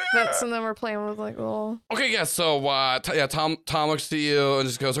 Vince and them are playing with like little. Okay, yeah. So, Tom looks at you and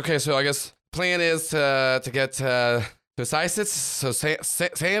just goes, "Okay, so I guess plan is to get to Isis. So,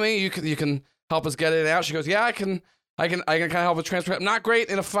 Sammy, you can help us get it out." She goes, "Yeah, I can kind of help with transfer. I'm not great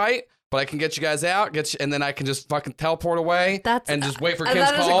in a fight, but I can get you guys out, and then I can just fucking teleport away and just wait for Kim's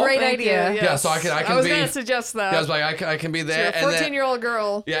that is call." a great Thank idea. you, Yeah, so I can I was be. gonna suggest that. Yeah, I was like, I can be So there. you're a and then- 14-year-old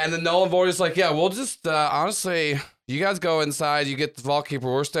girl. Yeah, and then Nolan Void is like, "Yeah, we'll just honestly, you guys go inside. You get the Vault Keeper.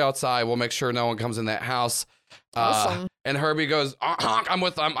 We'll stay outside. We'll make sure no one comes in that house." Awesome. And Herbie goes, I'm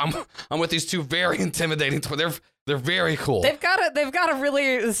with these two very intimidating. They're very cool. They've got a really got a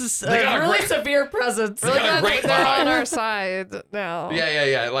really great- severe presence. Really got a good. great They're vibe. on our side now.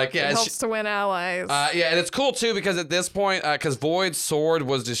 Yeah. Like, It yeah, helps to win allies. yeah, and it's cool too because at this point, because Void's sword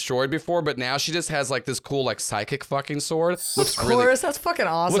was destroyed before, but now she just has like this cool like psychic fucking sword. Looks Of really course, that's fucking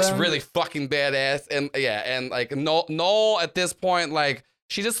awesome. looks really fucking badass, and yeah, and like Noel at this point, like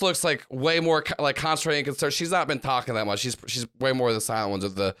she just looks like way more like concentrated and concerned. She's not been talking that much. She's way more the silent ones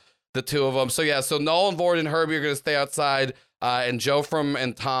of the two of them. So yeah, so Nolan, Void, and Herbie are gonna stay outside, and Joe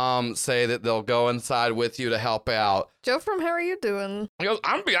and Tom say that they'll go inside with you to help out. Joe from How Are You Doing? He goes,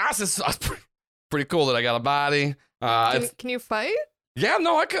 "I'm gonna be honest, it's pretty cool that I got a body." Can you fight? Yeah,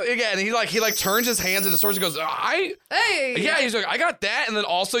 no, I could. Yeah, and he like turns his hands into swords and goes, Hey! Yeah, he's like, "I got that," and then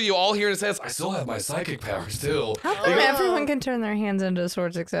also you all hear in his head, "I still have my psychic powers too." How come everyone can turn their hands into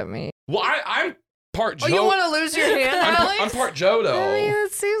swords except me? Well, I'm part Joe. Oh, you want to lose your hand, Alex? I'm part Joe though. I mean,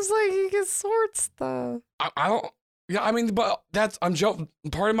 it seems like you get sword stuff. I don't. Yeah, I mean, but I'm Joe.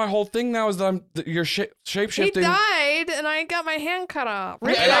 Part of my whole thing now is that you're shape He shifting. died, and I got my hand cut off. Yeah,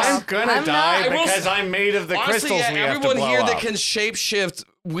 Rip and it I'm off. gonna I'm die not- I will because I'm made of the Honestly, crystals yeah, we have to everyone blow here that up. can shapeshift,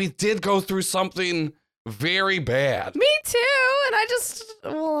 we did go through something very bad. Me too, and I just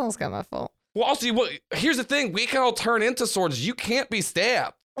well, that's kind of my fault. Well, also, here's the thing: we can all turn into swords. You can't be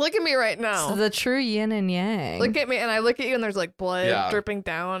stabbed. Look at me right now. It's the true yin and yang. Look at me, and I look at you, and there's like blood Yeah. dripping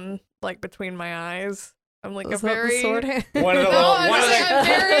down like between my eyes. I'm like Is a that very the sword hand? One of the No, little, I'm, one of just the, like, I'm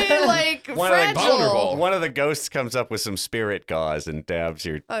very like one of the fragile. vulnerable. one of the ghosts comes up with some spirit gauze and dabs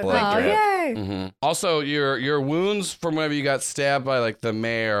your Oh, blood Oh drip. yay! Mm-hmm. Also, your wounds from whenever you got stabbed by like the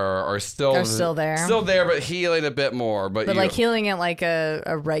mayor are still They're still there. still there, but healing a bit more. But But you, like healing it like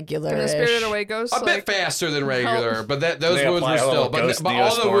a regular. And the Spirited Away ghost. a bit faster than regular. help. But those They wounds apply were a little still. But, ghost but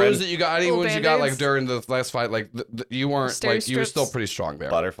all the Neosporin. wounds that you got, any Little wounds you got like Band-Aids. during the last fight, like you weren't Steri like you were still strips. pretty strong there.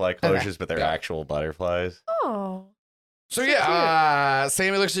 Butterfly closures, but they're Yeah. actual butterflies. Oh. So yeah,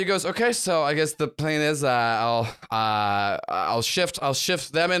 Sammy looks at you and goes, "Okay, so I guess the plan is I'll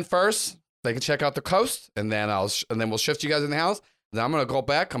shift them in first. They can check out the coast, and then we'll shift you guys in the house. Then I'm gonna go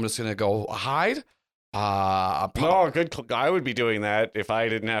back. I'm just gonna go hide. No, good. I would be doing that if I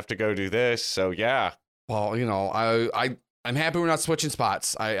didn't have to go do this. So yeah. Well, you know, I'm happy we're not switching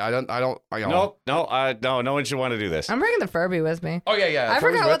spots. No. No one should want to do this. I'm bringing the Furby with me. Oh yeah. I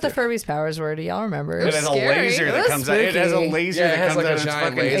Furby's forgot with what the you. Furby's powers were. Do y'all remember? It has a scary. laser It that was comes out. It has a spooky. laser Yeah, it that has comes like out a of its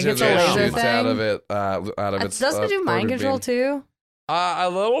giant fucking laser gets a that laser shoots out thing. of it. Out of its. Doesn't it do mind Furby control beam. too? A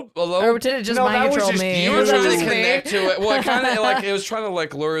little. Or did it just No, mind that was control just me? you You were Was that trying to just me? connect to it. Well, it kind of like it was trying to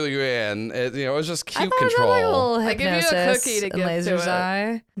like lure you in. It was just I cute thought it was control. like a little I give you a hypnosis cookie to and give to laser's it.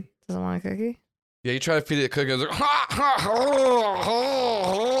 eye. Doesn't want a cookie. Yeah, you try to feed it a cookie. It's like,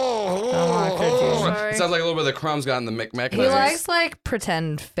 Sorry. it sounds like a little bit of the crumbs got in the He mechanism. likes like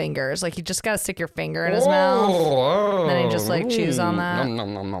pretend fingers. Like you just gotta stick your finger in his mouth. Then he just, like, chews on that.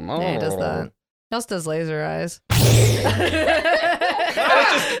 Yeah, he does that. He also does laser eyes.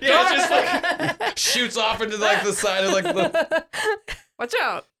 It just like shoots off into like the side of like the. Watch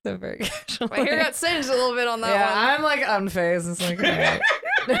out. So very casual. My hair got singed a little bit on that Yeah, I'm like unfazed. It's like, one.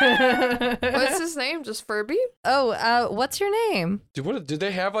 What's his name? Just Furby? what's your name? Dude, what did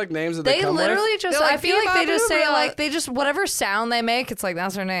they have like names that They come literally just. They're like, I feel like they just "Bee-bop, say boo-bop." like they just whatever sound they make. It's like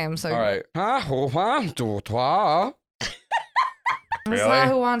that's their name. So with? All right. It's Really? not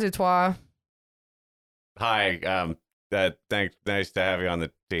who wants to toi. Hi. Nice to have you on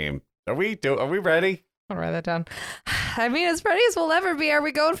the team. Are we ready? I'll write that down. I mean, as ready as we'll ever be. Are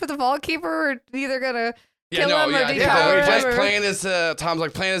we going for the Vault Keeper? Or either gonna kill him or I think depower the him? plan is Tom's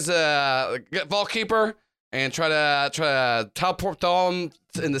like plan is get Vault Keeper and try to teleport them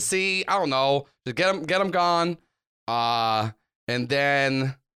in the sea. I don't know, just get them gone. And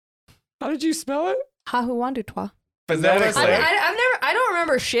then how did you spell it? Ha who want to toi. Phonetically. I don't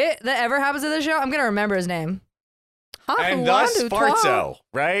remember shit that ever happens in this show. I'm gonna remember his name. Ha who And want thus to toi. Farzo,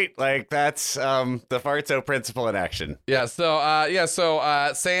 right? Like that's the Farzo principle in action. Yeah. So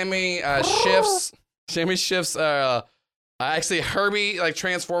Sammy shifts Actually, Herbie like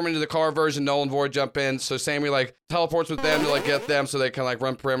transform into the car version. Nolan Void jump in. So Sammy like teleports with them to like get them so they can like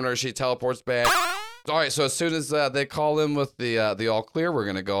run perimeter. She teleports back. All right. So as soon as they call in with the all clear, we're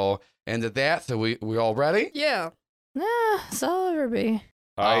gonna go into that. So we all ready? Yeah. So I'll ever be.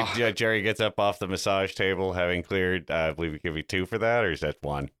 Jerry gets up off the massage table, having cleared. I believe we give you 2 for that, or is that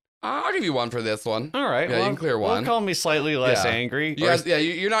 1? I'll give you 1 for this one. All right. Yeah, you can clear 1. Well, call me slightly less Yeah. angry. You guys,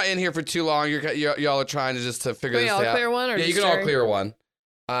 you're not in here for too long. Y'all are trying to just to figure Can we this all out. clear one? Or Yeah, you just can all Jerry? clear 1.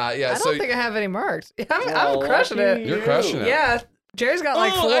 Yeah. I So don't think I have any marked. I'm Well, crushing lucky it. you're crushing it. Yeah, Jerry's got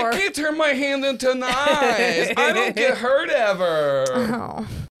like 4. I can't turn my hand into knives. I don't get hurt ever. Oh.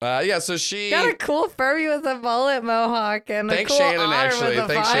 Yeah. So she. Got a cool Furby with a mullet mohawk and Thanks, a cool Shannon, otter actually. with a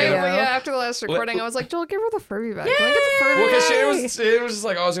Thanks, I, Shannon. well, fire. yeah, after the last recording, I was like, Joel, give her the Furby back. Can I get the Yay! Furby? Well, because back? Shannon was just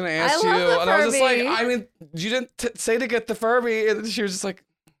like, I was gonna ask I you, love the and I was just like, Furby. I mean, you didn't say to get the Furby, and she was just like,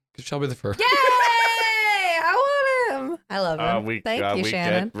 give Shelby the Furby. Yay! I want him. I love him. Thank you, we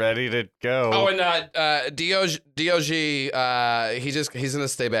Shannon. get ready to go. Oh, and DOG, he's gonna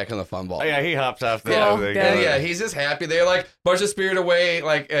stay back in the fun ball. Oh, yeah, he hopped off the Cool. other Good. And yeah, he's just happy. They're like bunch of Spirit Away,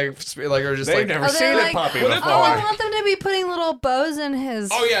 like are just They've like. never Oh, seen they're a like, puppy what before. if- Oh, I want them to be putting little bows in his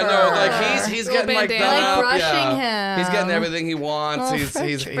Oh yeah, fur. no, like he's Little getting like bandana. done like up, brushing yeah. him. He's getting everything he wants. Oh, he's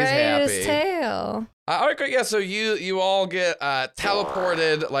French happy. braided his tail. All right, great. Yeah, so you all get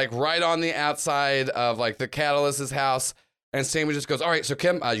teleported like right on the outside of like the Catalyst's house, and Sammy just goes, "All right, so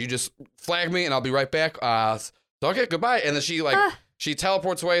Kim, you just flag me, and I'll be right back." So okay, goodbye. And then she she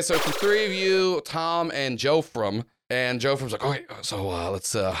teleports away. So it's the 3 of you, Tom and Jofram, and Jofram's like, "Okay, so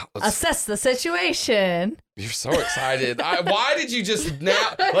let's Assess the situation. You're so excited. Why did you just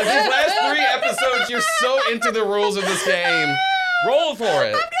now? Like these last 3 episodes, you're so into the rules of this game. Roll for it.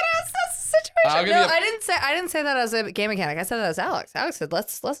 I'm gonna assess the situation. I'll give No, you a- I didn't say that as a game mechanic. I said that as Alex. Alex said,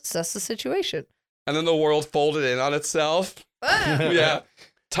 let's assess the situation. And then the world folded in on itself. Yeah.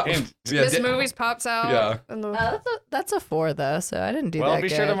 And- Yeah, Miss Movies pops out. Yeah. And the, That's a 4 though, so I didn't do Well, that be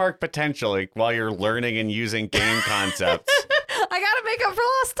good. sure to mark potential like, while you're learning and using game concepts. I gotta make up for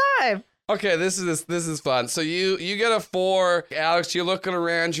lost time. Okay, this is fun. So you get a 4, Alex. You're looking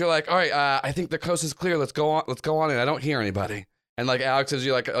around. You're like, all right, I think the coast is clear. Let's go on. And I don't hear anybody. And like Alex is,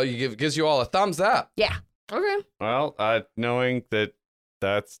 you like, oh, gives you all a thumbs up. Yeah. okay. Well, knowing that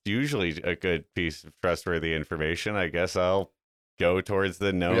that's usually a good piece of trustworthy information, I guess I'll go towards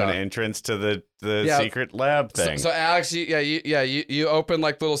the known Yeah. entrance to the Yeah. secret lab thing. So Alex, you open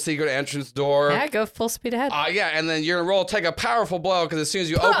like little secret entrance door. Yeah, go full speed ahead. Yeah, and then you're gonna roll, take a powerful blow because as soon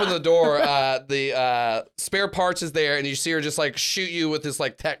as you open the door, the spare parts is there, and you see her just like shoot you with this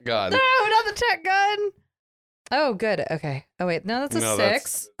like tech gun. No, not the tech gun. Oh, good. Okay. Oh wait, no, that's a No,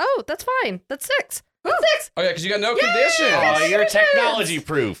 6. Oh, that's fine. That's 6. That's 6. Oh yeah, because you got no conditions. Oh, you're technology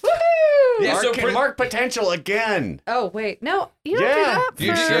proof. Woohoo! Yeah, so Mark potential again. Oh wait, no, you don't do Yeah, that.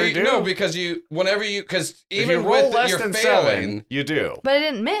 You for- sure do. No, because because If even you roll with less you're than failing. 7, you do. But I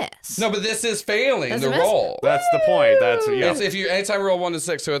didn't miss. No, but this is failing Does the it miss? roll. That's the point. That's yeah. It's if you anytime you roll 1 to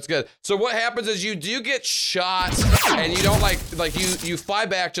 6, so it's good. So what happens is you do get shot, and you don't like you fly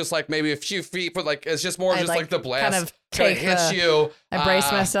back just like maybe a few feet, but like it's just more I, just like the blast kind of kinda take hits the- you. I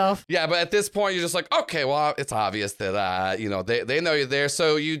brace myself. Yeah, but at this point you're just like, okay, well it's obvious that they know you're there.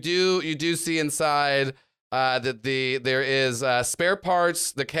 So you do see inside that there is spare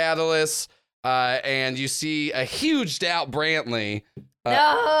parts, the catalyst, and you see a huge Doubt Brantley.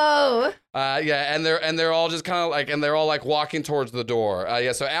 No. Yeah, and they're all just kind of like, and they're all like walking towards the door.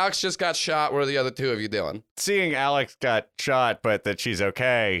 Yeah, so Alex just got shot. What are the other 2 of you doing? Seeing Alex got shot, but that she's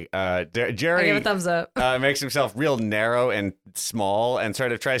okay. I give Jerry a thumbs up. makes himself real narrow and small, and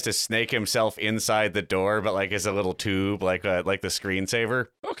sort of tries to snake himself inside the door, but like as a little tube, like the screensaver.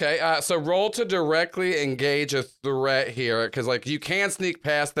 Okay, so roll to directly engage a threat here, because like you can sneak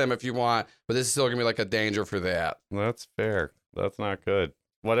past them if you want, but this is still gonna be like a danger for that. That's fair. That's not good.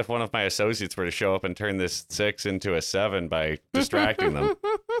 What if one of my associates were to show up and turn this 6 into a 7 by distracting them?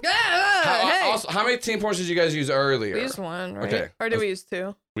 How many team points did you guys use earlier? We used 1, right? Okay. Or did we use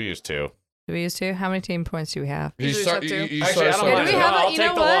 2? We used 2. Do we use 2? How many team points do we have? You Usually start. it's up to- You Actually, I start don't Do mind. we have I'll a- you take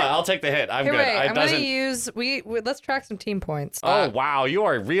know the what? one. I'll take the hit. I'm Here, good. wait, I'm doesn't. gonna use let's track some team points. Oh wow, you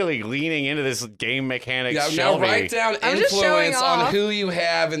are really leaning into this game mechanics. Yeah, now Shelby. write down I'm just showing influence on off. who you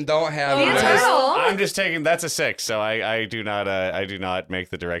have and don't have. The in this. Eternal. I'm just taking that's a 6, so I do not make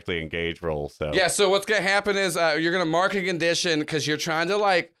the directly engage roll. So Yeah, so what's gonna happen is you're gonna mark a condition because you're trying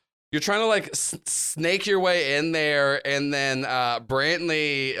to snake your way in there, and then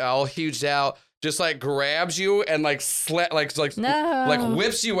Brantley, all huged out, just like grabs you and like No. like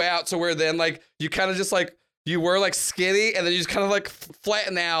whips you out to where then like you kind of just like you were like skinny, and then you just kind of like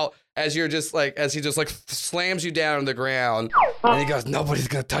flatten out, as he just like slams you down on the ground, and he goes, "Nobody's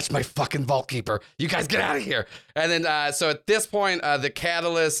gonna touch my fucking Vault Keeper. You guys get out of here." And then so at this point, the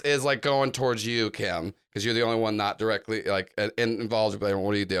catalyst is like going towards you, Kim, because you're the only one not directly like involved. But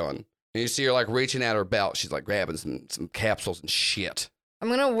what are you doing? And you see her like reaching at her belt. She's like grabbing some capsules and shit. I'm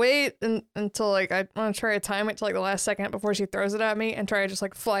gonna wait until like I want to try to time it to like the last second before she throws it at me and try to just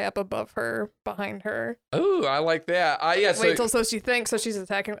like fly up above her, behind her. Ooh, I like that. Yeah. Wait till so she thinks she's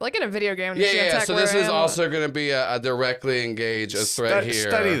attacking, like in a video game. Yeah. So this is also going to be a directly engage a threat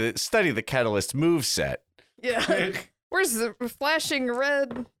here. Study the Catalyst moveset. Yeah. Where's the flashing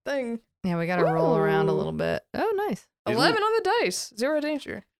red thing? Yeah, we got to roll around a little bit. Oh, nice. 11 on the dice. 0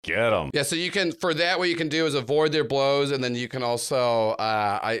 danger. Get them. Yeah, so you can, for that, what you can do is avoid their blows, and then you can also,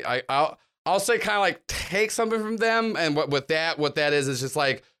 I'll say kind of like take something from them, and what that is just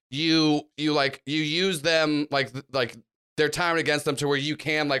like you use them like they're timed against them to where you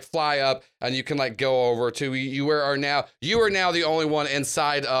can like fly up and you can like go over to you are now the only one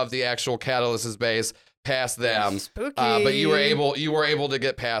inside of the actual Catalyst's base past them. Spooky. But you were able to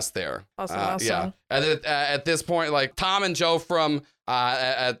get past there. Awesome. Yeah. And then, at this point, like Tom and Joe from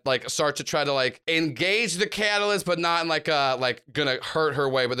like start to try to like engage the Catalyst, but not in like gonna hurt her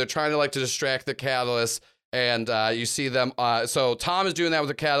way, but they're trying to like to distract the Catalyst. And you see them. So Tom is doing that with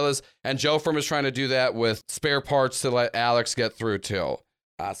the Catalyst, and Joe from is trying to do that with spare parts to let Alex get through too.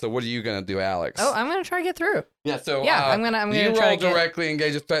 So what are you gonna do, Alex? Oh, I'm gonna try to get through. Yeah. So I'm gonna you try roll to directly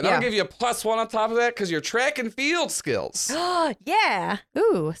engage a threat. And Yeah. I'll give you a +1 on top of that because your track and field skills. Yeah.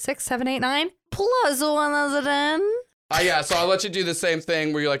 Ooh, 6, 7, 8, 9. +1 as a 10. Yeah, so I'll let you do the same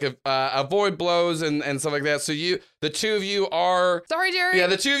thing where you like avoid blows and stuff like that. So the two of you are. Sorry, Jerry. Yeah,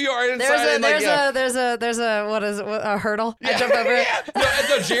 the two of you are inside. There's a what is it? A hurdle? Yeah. I jump over it. Yeah.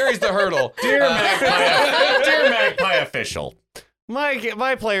 No, Jerry's the hurdle. Dear Magpie official.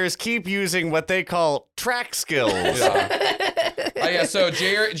 My players keep using what they call track skills. Yeah. So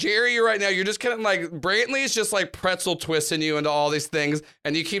Jerry, right now you're just kind of like Brantley's just like pretzel twisting you into all these things,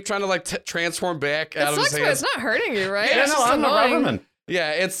 and you keep trying to like transform back out of his sucks, but hands. it's not hurting you, right? Yeah, It's no, just I'm the annoying. rubberman.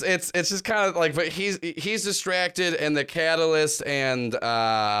 Yeah, it's just kind of like, but he's distracted, and the Catalyst and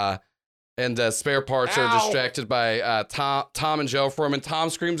spare parts are distracted by Tom and Joe for him, and Tom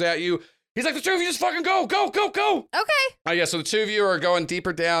screams at you. He's like, the two of you just fucking go. Okay. Yeah, so the two of you are going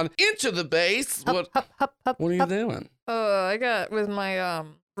deeper down into the base. Hup, What are you doing? I got with my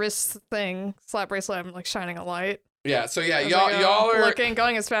wrist thing, slap bracelet, I'm like shining a light. Yeah, so yeah, I was y'all are looking,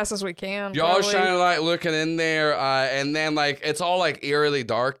 going as fast as we can. y'all are probably. shining a light, looking in there, and then like it's all like eerily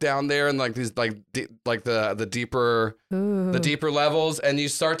dark down there, and like these like the deeper Ooh. the deeper levels, and you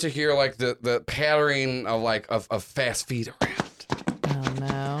start to hear like the pattering of fast feet around. Oh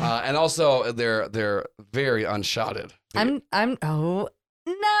no. And also they're very unshotted. I'm oh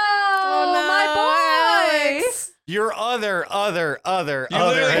no, no, my boy. Alex. Your other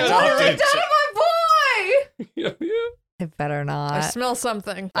literally adopted. My boy. Yeah. It better not. I smell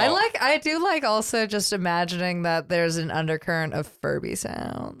something. I do like also just imagining that there's an undercurrent of Furby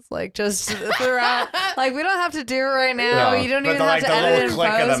sounds, like just throughout. Like we don't have to do it right now. Yeah. You don't But even the, have like to the edit it little in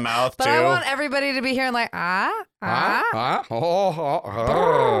click of post. the mouth But too. I want everybody to be hearing like ah. Yeah,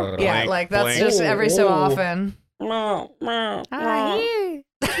 Yeah, Blink, like that's blink. just every so Ooh. often.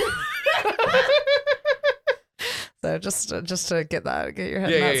 So just to get your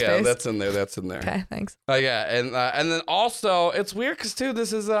head in that yeah. space. That's in there. Okay, thanks. Yeah, and then also it's weird because too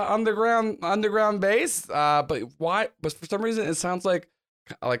this is a underground base. But why? But for some reason it sounds like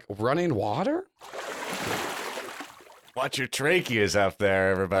running water. Watch your tracheas up there,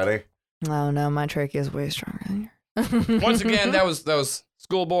 everybody. Oh no, my trachea is way stronger than yours. Once again, that was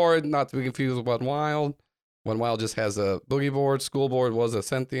School Board, not to be confused with One Wild. One Wild just has a boogie board. School Board was a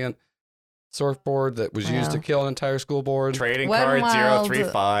sentient surfboard that was used to kill an entire school board. Trading Wet card n Wild-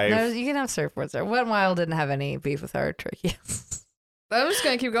 035. No, you can have surfboards there. Wet n Wild didn't have any beef with our tracheas. I'm just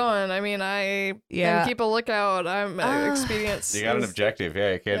gonna keep going. I mean, Yeah. and keep a lookout. I'm experienced. You got an objective.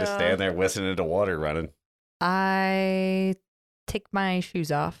 Yeah, you can't just Yeah. stand there listening to water running. I take my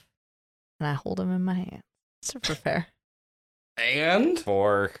shoes off and I hold them in my hand. It's super fair. And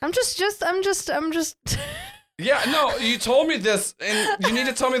For I'm just. yeah, no, you told me this, and you need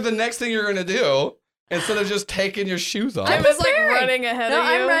to tell me the next thing you're gonna do instead of just taking your shoes off. I was like preparing. running ahead No, of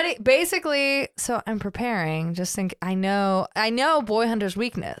you. I'm ready. Basically, so I'm preparing. Just think, I know Boy Hunter's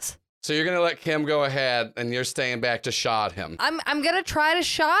weakness. So you're gonna let Kim go ahead, and you're staying back to shot him. I'm gonna try to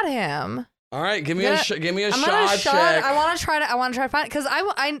shot him. All right, give me I'm a gonna shot shot. check. I want to try to find because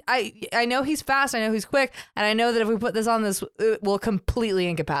I know he's fast. I know he's quick, and I know that if we put this on, this it will completely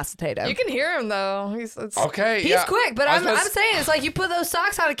incapacitate him. You can hear him though. Okay, He's quick, but I'm saying it's like you put those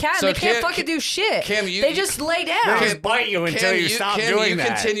socks on a cat So and they can't Kim- fucking do shit. Kim, they just lay They down. just bite you until you stop doing you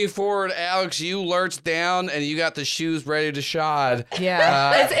that. continue forward, Alex. You lurch down, and you got the shoes ready to shod.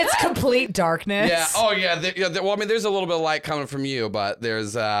 Yeah, it's complete darkness. Yeah. Oh, yeah. Well, I mean, there's a little bit of light coming from you, but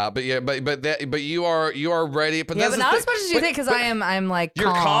there's, but you are ready. But Yeah, that's but the not thing- as much as you but- think, because but I'm like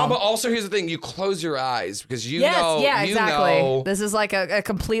You're calm. calm, but also here's the thing: you close your eyes because you Yes, know. yeah, you exactly. know- This is like a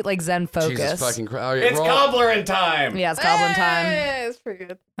complete like Zen focus. Jesus fucking Christ! All right, It's roll. cobbler time. Yeah, it's goblin time. Hey, it's pretty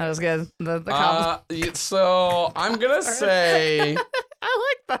good. That was good. The goblin. So I'm gonna say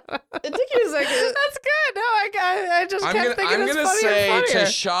I like that. It took you a second. That's good. No, I just I'm kept gonna thinking it's say funnier and to funnier.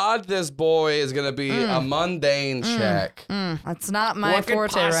 shod this boy is gonna be a mundane check. That's not my What could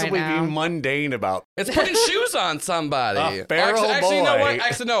forte right possibly now. be mundane about? It's putting shoes on somebody. A feral actually, you know boy. what?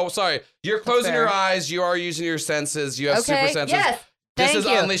 Actually, no. Sorry. You're closing fair. your eyes. You are using your senses. You have super Okay. senses. Yes. This Thank is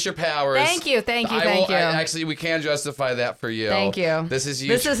you. unleash your powers. Thank you. Thank you. I Thank will- you. Actually, we can justify that for you. Thank you. This is you.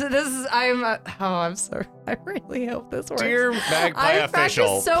 This is. I'm sorry. I really hope this works. Dear Magpie I've practiced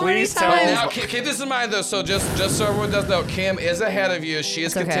official, so many please tell times. Now, keep this in mind, though. So just so everyone does know, Kim is ahead of you. She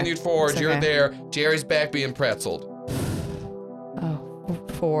has It's okay. continued forward. It's You're okay. there. Jerry's back being pretzeled. Oh,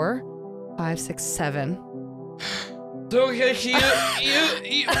 4, 5, 6, 7. So you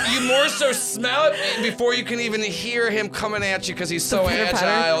more so smell it before you can even hear him coming at you because he's so pitter-patter.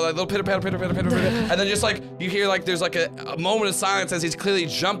 agile. Like little pitter patter, and then just like you hear like there's like a moment of silence as he's clearly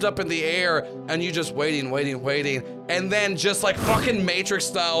jumped up in the air, and you just waiting, and then just like fucking Matrix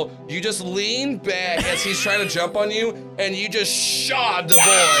style, you just lean back as he's trying to jump on you, and you just shod the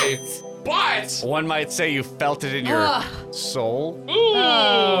boy. But One might say you felt it in your soul.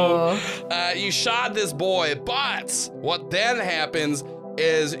 you shot this boy, but what then happens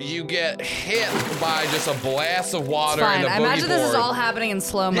is you get hit by just a blast of water Fine. and a I boogie imagine this is board. all happening in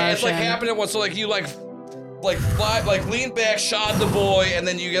slow motion. Yeah, it's like happening at once. So like you fly, lean back, shot the boy, and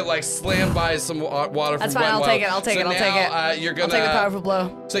then you get like slammed by some water. That's from fine. I'll Gwenwell. take it. I'll take So it. I'll now, take it. You're I'll gonna take the powerful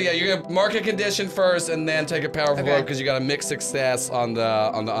blow. So yeah, you're gonna mark a condition first, and then take a powerful blow because you got a mixed success on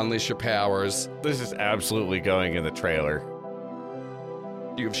the unleash your powers. This is absolutely going in the trailer.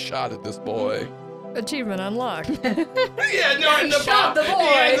 You've shot at this boy. Achievement unlocked. Yeah, no, in the Shot the boy.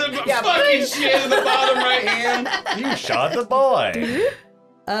 Yeah, the Yeah, fucking shit in the bottom right hand. You shot the boy.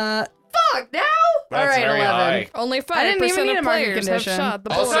 Fuck now. That's All right, very 11. high. Only 5% I didn't even need a of market players have condition. shot the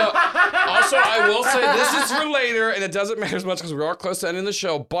boy. Also, I will say this is for later, and it doesn't matter as much because we are close to ending the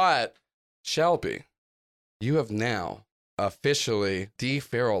show. But Shelby, you have now officially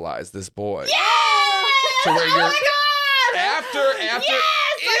deferalized this boy. Yeah! To where you're- oh my god! After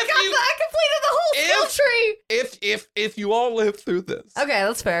I completed the whole skill tree. if you all live through this, Okay,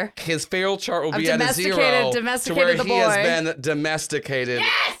 that's fair. his feral chart will I've be at a 0 domesticated to where the he has boy. been domesticated.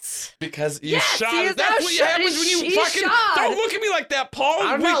 Yes! Because you Yes, shot. he is That's now what shot. happens when you He's fucking shot. don't look at me like that, Paul.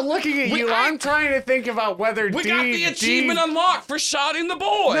 I'm not looking at you. I'm trying to think about whether We got the achievement unlocked for shotting the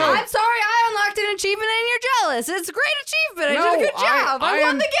boy. I'm sorry, I unlocked an achievement and you're jealous. It's a great achievement. I did a good job. I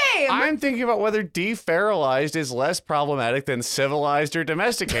won the game. I'm thinking about whether deferalized is less problematic than civilized or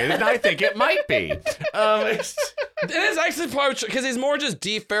domesticated, and I think it might be. It is actually probably true because he's more just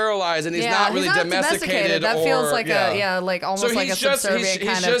deferalized and he's not really domesticated. That or, feels like yeah. like almost So like a he's just subservient he's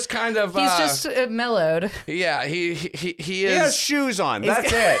kind just kind of He's just mellowed. yeah he He is has shoes on.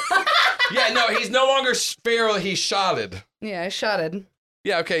 That's it. yeah no he's no longer feral, he's shotted. Yeah, I shotted.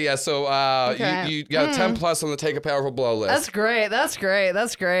 Yeah, okay, yeah. So Okay. you got a 10 plus on the take a powerful blow list. That's great. That's great.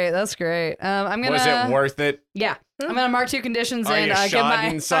 That's great. That's great. I'm gonna. Was it worth it? Yeah, I'm gonna mark 2 conditions Are and you give my.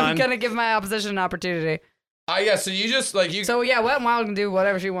 shotting, son? I'm gonna give my opposition an opportunity. Yeah, so you just like you So yeah, Wet and Wild can do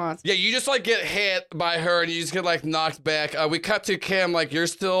whatever she wants. yeah, you just like get hit by her and you just get like knocked back. We cut to Kim, like you're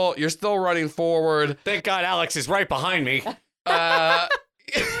still running forward. Thank God Alex is right behind me. Uh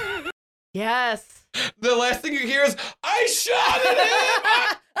Yes. the last thing you hear is I shot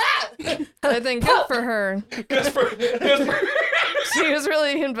at him. I think good for her. Good for She was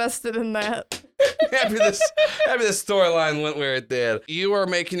really invested in that. happy this storyline went where it did. You are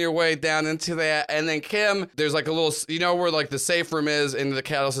making your way down into that, and then Kim, there's like a little, you know where like the safe room is in the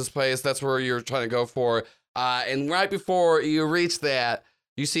Catalyst's place. That's where you're trying to go for. And right before you reach that,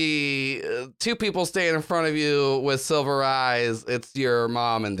 you see 2 people standing in front of you with silver eyes. It's your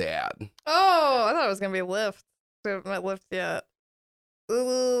mom and dad. Oh, I thought it was gonna be Lift. We haven't met Lift yet.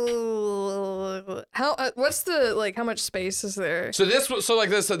 Ooh. How? What's the like? How much space is there? So this was so like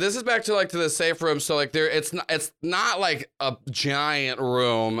this. So this is back to like to the safe room. So like there, it's not like a giant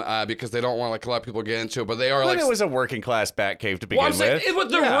room because they don't want like a lot of people get into it. But they are But like. it was a working class bat cave to begin Well, I'm saying, with.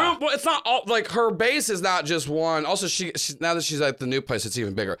 with the Yeah. room, well, it's not all like her base is not just one. Also, she now that she's at the new place, it's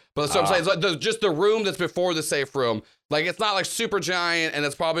even bigger. But that's what I'm saying. It's like just the room that's before the safe room. Like it's not like super giant, and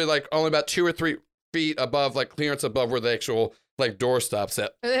it's probably like only about 2 or 3 feet above, like clearance above where the actual like door stops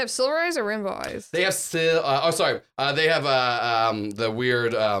at. Do they have silver eyes or rainbow eyes? They have still. They have the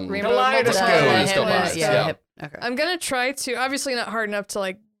weird. Rainbow Kaleidoscope. multiple- Kaleidoscope hip, eyes, yeah, yeah. hip. Okay. I'm gonna try to. Obviously, not hard enough to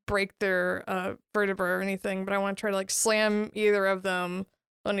like break their vertebra or anything, but I want to try to like slam either of them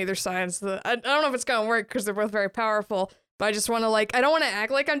on either sides. I don't know if it's gonna work because they're both very powerful. But I just want to like. I don't want to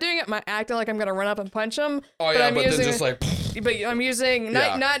act like I'm doing it. I'm acting like I'm gonna run up and punch them. Oh but yeah, I'm but using, then just like. But I'm using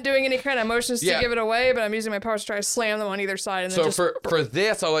Yeah. not doing any kind of motions to Yeah. give it away. But I'm using my powers to try to slam them on either side. And then So just for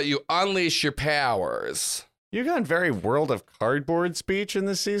this, I'll let you unleash your powers. You got very World of Cardboard speech in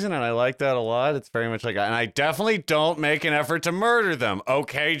this season, and I like that a lot. It's very much like, and I definitely don't make an effort to murder them.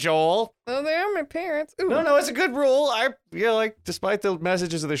 Okay, Joel? oh, they are my parents. Ooh. No, it's a good rule. Despite the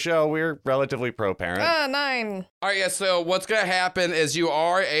messages of the show, we're relatively pro-parent. 9. All right, yeah. So what's gonna happen is you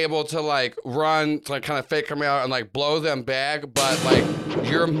are able to like run to like kind of fake them out and like blow them back, but like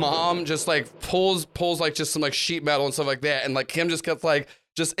your mom just like pulls like just some like sheet metal and stuff like that, and like Kim just gets like.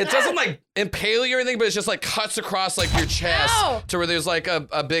 It doesn't like impale you or anything, but it's just like cuts across like your chest Ow! to where there's like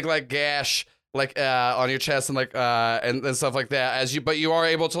a big like gash like on your chest and like and stuff like that. But you are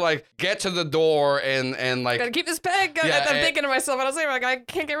able to like get to the door and like Gotta keep this peg. Yeah, I'm and- thinking to myself, I was like, I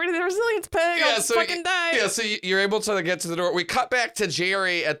can't get rid of the resilience peg. I'll just fucking die. Yeah, so you're able to get to the door. We cut back to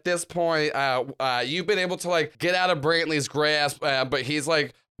Jerry at this point. You've been able to like get out of Brantley's grasp, but he's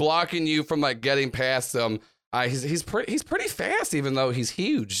like blocking you from like getting past him. He's pretty fast, even though he's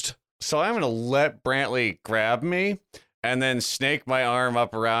huge. So I'm going to let Brantley grab me and then snake my arm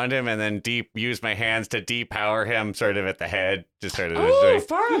up around him and then use my hands to depower him sort of at the head. Just sort of.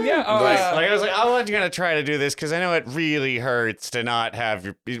 fun, yeah. Like I was like, I wasn't going to try to do this because I know it really hurts to not have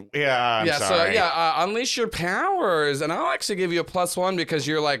your. Yeah, I'm sorry. Unleash your powers, and I'll actually give you a +1 because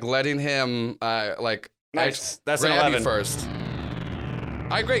you're like letting him like Nice. That's an grab you 11. first.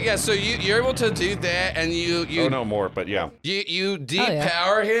 All right, great. Yeah, so you're able to do that, and you Oh, no more, but yeah. You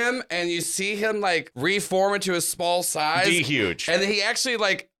depower him, and you see him like reform into a small size. Huge. And then he actually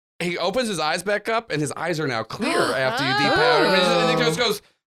like he opens his eyes back up, and his eyes are now clear after you depower him. And he just goes,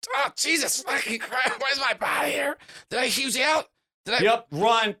 "Oh Jesus fucking Christ! Where's my body here? Did I huge you out? Did I?" Yep,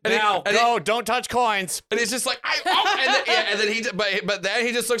 run And he- now. and Go, don't touch coins. And he's just like, and then he but then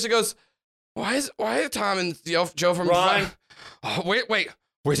he just looks and goes, "Why is Tom and Joe from Ron. Oh wait,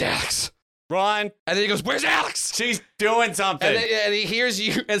 where's Alex?" Run. And then he goes, "Where's Alex?" She's doing something. And he hears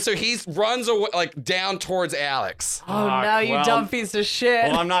you, and so he runs away, like down towards Alex. Oh Fuck, no, you well- dumb piece of shit.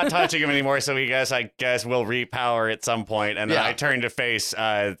 Well, I'm not touching him anymore, so I guess we'll repower at some point, and then Yeah. I turn to face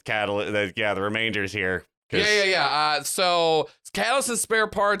the remainders here. 'cause- Yeah. So catalyst and spare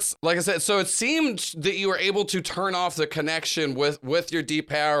parts, like I said. So it seemed that you were able to turn off the connection with your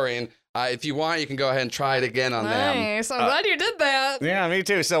depowering. If you want, you can go ahead and try it again on them. Nice. I'm glad you did that. Yeah, me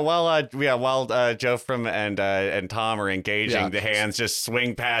too. So while Joe from and Tom are engaging, Yeah. the hands just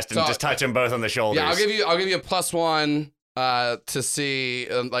swing past and So- just touch them both on the shoulders. Yeah, I'll give you a +1 to see.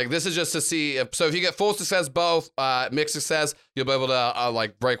 Like this is just to see. So if you get full success, both mixed success, you'll be able to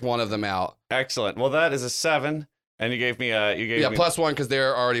like break one of them out. Excellent. Well, that is a 7, and you gave me Yeah, +1 because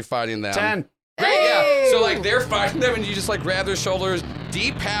they're already fighting them. 10. Great, yeah. Hey! So like they're fighting them, and you just like grab their shoulders,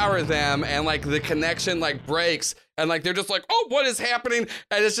 depower them, and like the connection like breaks, and like they're just like, "Oh, what is happening?"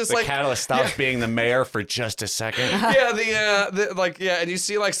 And it's just The like, catalyst stops being the mayor for just a second. yeah, and you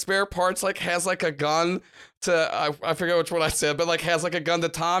see like spare parts like has like a gun to I forget which one I said, but like has like a gun to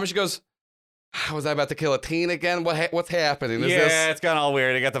Tom, and she goes, "Was I about to kill a teen again? What's happening? Is Yeah, this?" it's gone all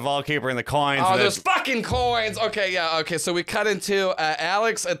weird. I got the Vault Keeper and the coins. Oh, and those fucking coins. Okay, yeah, okay. So we cut into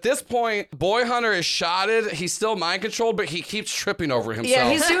Alex. At this point, Boy Hunter is shotted. He's still mind controlled, but he keeps tripping over himself. yeah,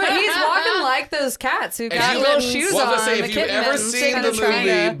 he's walking like those cats who got you- little shoes well, I on. was gonna say, the if you've kitten ever mittens, seen the kinda trying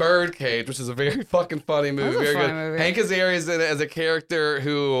movie to- Birdcage, which is a very fucking funny movie, That's a very good. funny movie. Hank Azaria is in it as a character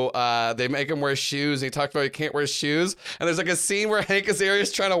who they make him wear shoes. And he talked about he can't wear shoes, and there's like a scene where Hank Azaria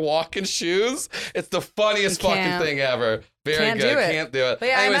is trying to walk in shoes. It's the funniest You fucking can't. thing ever. Very Can't good. do it. Can't do it. But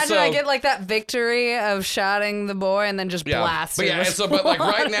yeah, Anyway, I imagine so, I get like that victory of shotting the boy and then just blast. But through yeah, and the so but like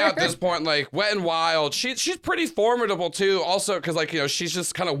right now at floor. this point, like Wet and Wild, she's pretty formidable too. Also, because like she's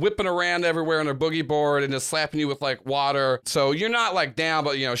just kind of whipping around everywhere on her boogie board and just slapping you with like water. So you're not like down,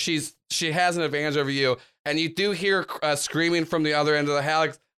 but she's she has an advantage over you, and you do hear screaming from the other end of the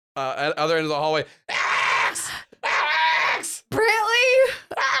other end of the hallway. Alex! Brantley!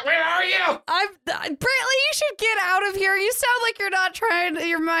 Where are you? Brantley, you should get out of here. You sound like you're not trying,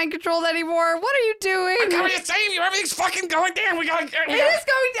 you're mind controlled anymore. What are you doing? I'm coming to save you. Everything's fucking going down. We gotta get It is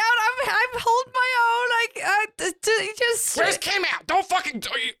going down. I'm holding my own. Just. Where's Kim at? Don't fucking.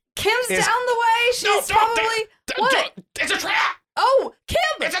 Kim's down the way. She's probably. What? It's a trap. Oh, Kim!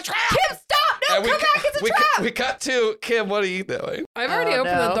 It's a trap. Kim, stop! No, come back. It's a trap. We cut to Kim. What are you doing? I've already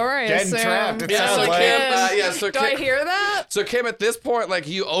opened the door. I Getting assume. trapped. It Yeah, sounds so like Kim. Do I hear that? So Kim, at this point, like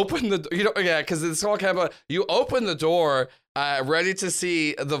you open the, because it's all kind of, you open the door, ready to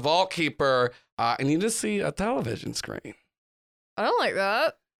see the Vault Keeper, and you just see a television screen. I don't like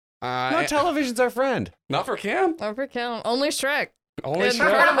that. No, television's our friend. Not for Kim. Not for Kim. Only Shrek. Only And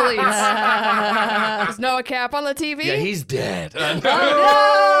Shrek. Carnivalies. There's Noah Cap on the TV. Yeah, he's dead.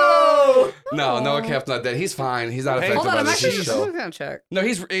 Oh, No, Noah Cap's not dead. He's fine. He's not affected Hold on, by I'm this actually show. gonna check. No,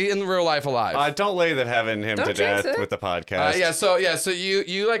 he's in real life alive. Don't lay that having him Don't to jinx death it. with the podcast. So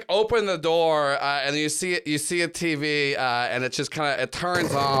you like open the door and you see a TV and it just kind of it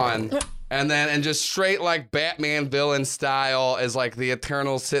turns on and just straight like Batman villain style is like the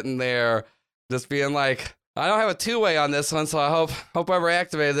Eternal sitting there just being like, I don't have a two-way on this one, so I hope whoever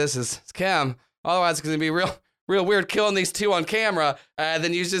activated this is Kim. Otherwise it's gonna be real weird killing these two on camera.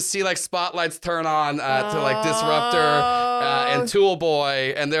 Then you just see like spotlights turn on to like Disruptor and Tool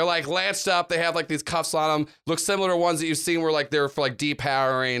Boy, and they're like latched up. They have like these cuffs on them, look similar to ones that you've seen where like they're for like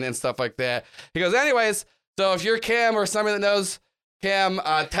depowering and stuff like that. He goes, anyways, so if you're Kim or somebody that knows Kim,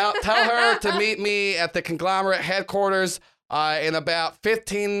 tell her to meet me at the conglomerate headquarters in about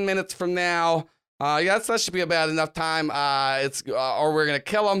 15 minutes from now. That should be about enough time. Or we're gonna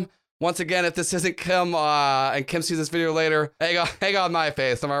kill him. Once again, if this isn't Kim and Kim sees this video later, hang on my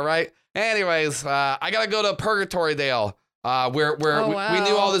face, am I right? Anyways, I gotta go to Purgatory Dale, where we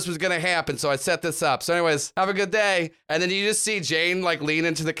knew all this was gonna happen, so I set this up. So anyways, have a good day. And then you just see Jane like lean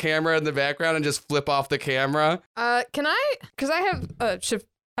into the camera in the background and just flip off the camera. Can I? Because I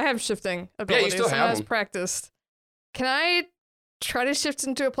have shifting abilities. still and have that's them. practiced. Can I try to shift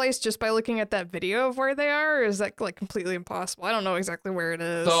into a place just by looking at that video of where they are, or is that like completely impossible? I don't know exactly where it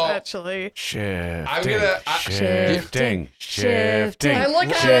is actually. Shifting. I'm gonna Shifting. I look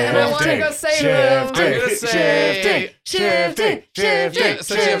at it and I want to go save them. I'm gonna say Shifting. Since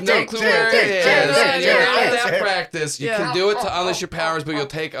you have no clue where it is, and you're not that practice, you Yeah. can do it to unleash your powers, but you'll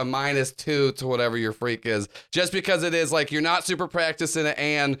take a -2 to whatever your freak is, just because it is like you're not super practiced in it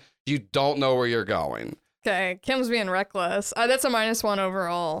and you don't know where you're going. Okay, Kim's being reckless. That's a -1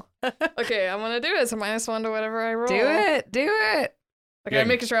 overall. Okay, I'm gonna do it. It's a -1 to whatever I roll. Do it. Okay, Yeah, I'm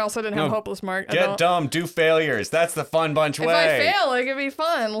making sure I also didn't have no, hopeless mark. I Get don't- dumb, do failures. That's the Fun Bunch If way. I fail, it could be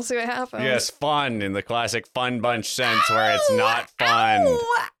fun. We'll see what happens. Yes, fun in the classic Fun Bunch sense where it's not fun.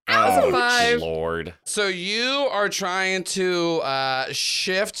 That's a Oh, 5. Lord. So you are trying to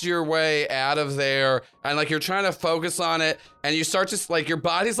shift your way out of there, and like you're trying to focus on it, and you start to like your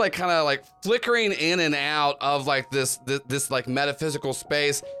body's like kind of like flickering in and out of like this like metaphysical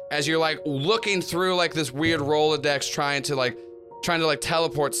space as you're like looking through like this weird Rolodex, trying to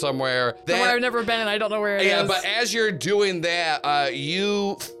teleport somewhere. Somewhere I've never been and I don't know where it is. Yeah, but as you're doing that,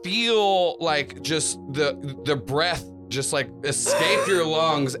 you feel like just the breath just like escape your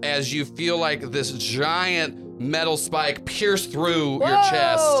lungs as you feel like this giant metal spike pierce through your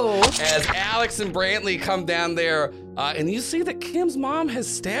chest. As Alex and Brantley come down there, and you see that Kim's mom has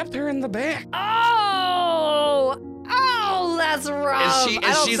stabbed her in the back. Oh, that's rough. And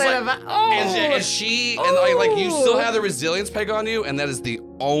I don't she's say like, that. Oh. and she, and like you still have the resilience peg on you, and that is the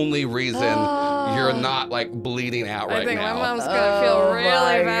only reason you're not like bleeding out right I think now. my mom's gonna feel really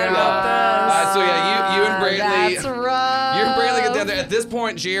my bad God. about this. So yeah, you and Brantley. That's rough. You and Brantley get down there. At this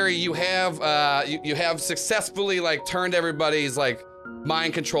point, Jerry, you have you have successfully like turned everybody's like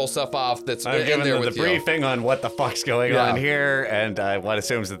mind control stuff off that's I've in given there them the with you. briefing on what the fuck's going Yeah. on here, and one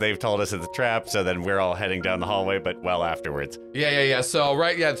assumes that they've told us it's a trap, so then we're all heading down the hallway, but well afterwards. Yeah. So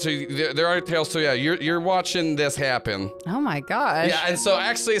so there are tales. So yeah, you're watching this happen. Oh my gosh. Yeah, and so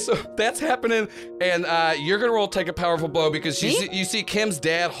actually, so that's happening, and you're gonna roll take a powerful blow because you see Kim's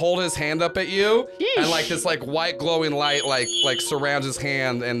dad hold his hand up at you, and like this like white glowing light like surrounds his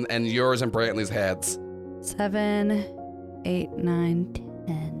hand and yours and Brantley's heads. 7, 8, 9,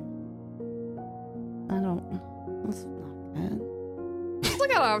 10. That's not good. Let's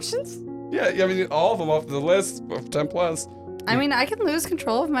look at options. Yeah, I mean all of them off the list of 10+. I mean, I can lose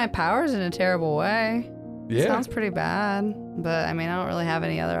control of my powers in a terrible way. Yeah. Sounds pretty bad, but I mean, I don't really have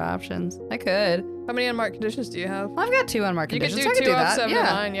any other options. I could. How many unmarked conditions do you have? I've got 2 unmarked You could conditions. do I 2 could do off that. 7 Yeah,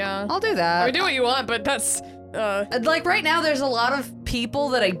 to 9, yeah. I'll do that. I mean, do what you want, but that's... Like right now, there's a lot of people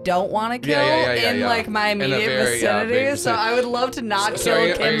that I don't want to kill in yeah. like my In a immediate very, vicinity. big So vicinity. I would love to not So kill are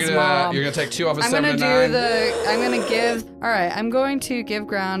you Kim's gonna, mom. You're gonna take 2 off of I'm 7 gonna to do 9? I'm gonna give. All right, I'm going to give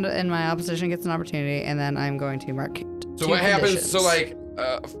ground, and my opposition gets an opportunity, and then I'm going to mark. So 2 what happens? conditions. So like,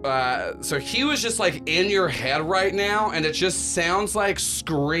 so he was just like in your head right now, and it just sounds like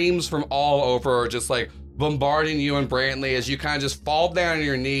screams from all over, just like bombarding you and Brantley as you kind of just fall down on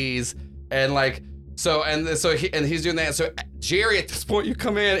your knees, and like he's doing that. So Jerry, at this point, you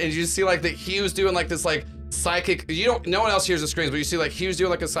come in and you see like that he was doing like this like psychic. No one else hears the screams, but you see like he was doing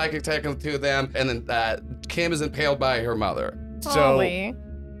like a psychic attack on the 2 of them, and then Kim is impaled by her mother. So Holly.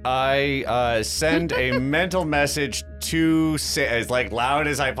 I send a mental message to as like loud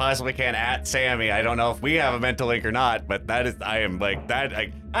as I possibly can at Sammy. I don't know if we have a mental link or not, but I am like that.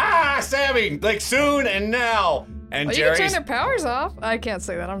 Like, Sammy, like soon and now. And Well, you can turn Jerry's their powers off. I can't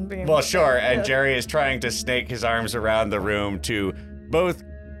say that. I'm being... well, sure. And Yeah. Jerry is trying to snake his arms around the room to both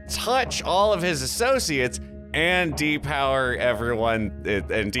touch all of his associates and depower everyone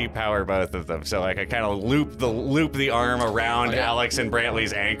and depower both of them. So like I kind of loop the arm around Okay. Alex and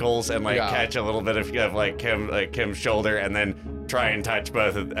Brantley's ankles and like catch a little bit of like Kim's shoulder and then try and touch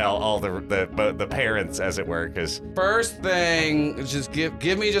both of all the parents, as it were. Because First thing, just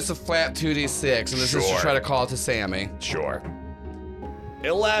give me just a flat 2d6, and this is to Sure. try to call it to Sammy. sure.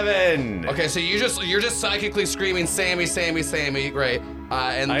 11. Okay, so you're just psychically screaming Sammy, Sammy, Sammy. Great.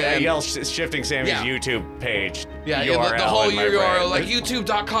 And I then yell shifting Sammy's Yeah. YouTube page. yeah, URL the whole in my URL, brain. like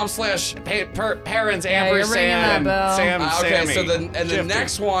youtube.com/ Parents Yeah, you're ringing that ampersand bell. Sam Okay, Sammy. so the Shifting.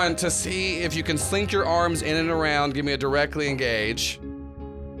 next one, to see if you can slink your arms in and around, give me a directly engage.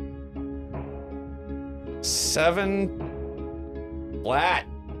 7 flat.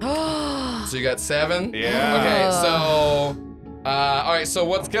 So you got 7? Yeah. Okay, so all right, so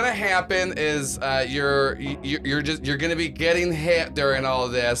what's gonna happen is you're gonna be getting hit during all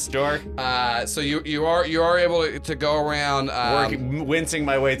of this. Sure. So you are able to go around Wincing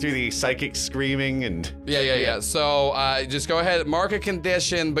my way through the psychic screaming and Yeah. So just go ahead, mark a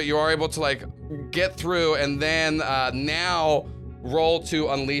condition, but you are able to like get through, and then now roll to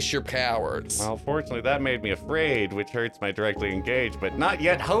unleash your powers. well, fortunately that made me afraid, which hurts my directly engaged, but not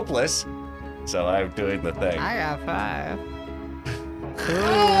yet hopeless. So I'm doing the thing. I got 5.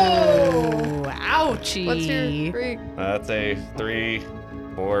 Ooh, ouchie. What's your freak? That's a 3,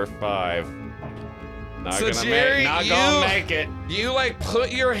 4, 5. Not So, gonna Jerry, gonna make it. You like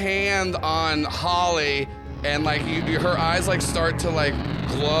put your hand on Holly, and like her eyes like start to like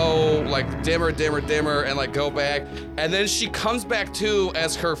glow, like dimmer, and like go back, and then she comes back to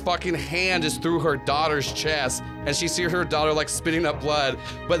as her fucking hand is through her daughter's chest, and she sees her daughter like spitting up blood.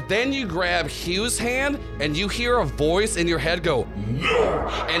 But then you grab Hugh's hand, and you hear a voice in your head go, "No!"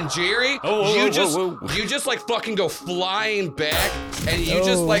 And Jerry, you just like fucking go flying back, and you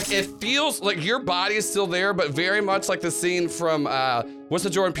just like, it feels like your body is still there, but very much like the scene from what's the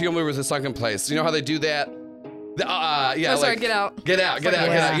Jordan Peele movie with The Sunken Place? You know how they do that? Yeah. Oh, sorry, like, Get Out. Get out.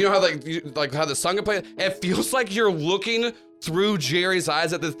 Yeah. You know how like how the Sunken Place? It feels like you're looking through Jerry's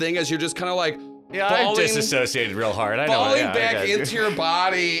eyes at the thing as you're just kind of like Yeah, I falling, disassociated real hard. I know. falling Yeah, I back got you. into your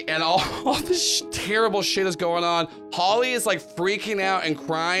body, and all this terrible shit is going on. Holly is like freaking out and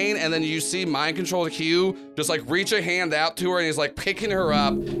crying, and then you see mind controlled Hugh just like reach a hand out to her, and he's like picking her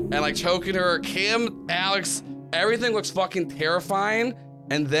up and like choking her. Kim, Alex, everything looks fucking terrifying.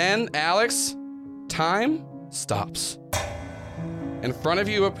 And then Alex, time stops. In front of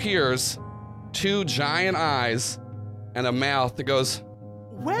you appears 2 giant eyes and a mouth that goes,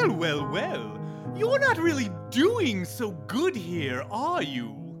 Well. You're not really doing so good here, are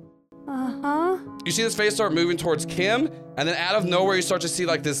you? Uh-huh. you see this face start moving towards Kim, and then out of nowhere you start to see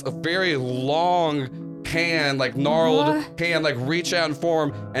like this a very long hand, like gnarled hand, like reach out and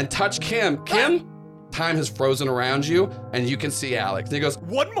form and touch Kim. Kim, time has frozen around you, and you can see Alex. And he goes,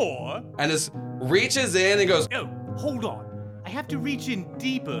 One more. and just reaches in and goes, Oh, hold on. I have to reach in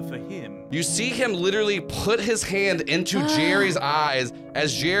deeper for him. you see him literally put his hand into Jerry's eyes.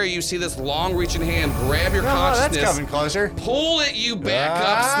 As Jerry, you see this long reaching hand grab your Oh, that's consciousness, coming closer. pull it you back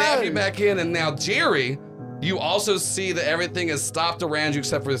up, snap you back in, and now Jerry, you also see that everything is stopped around you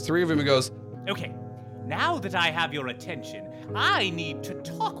except for the 3 of them. He goes, Okay, now that I have your attention, I need to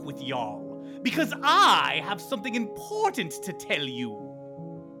talk with y'all. Because I have something important to tell you.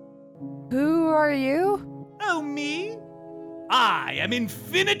 Who are you? Oh, me? I am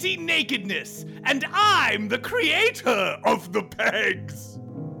Infinity Nakedness, and I'm the creator of the pegs.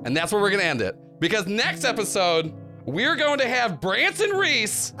 and that's where we're gonna end it. because next episode, we're going to have Branson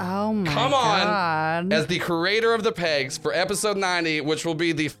Reese Oh my come god. on as the creator of the pegs for episode 90, which will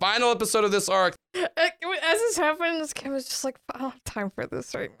be the final episode of this arc. As this happens, Kim is just like, I don't have time for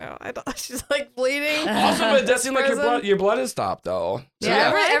this right now. I don't. She's like bleeding. Also, but it does seem like your blood is stopped, though. So,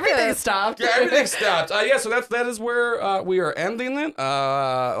 Yeah, everything stopped. Yeah, everything stopped. Yeah, so that is where we are ending it.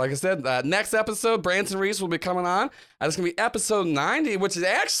 Like I said, next episode, Branson Reese will be coming on. It's going to be episode 90, which is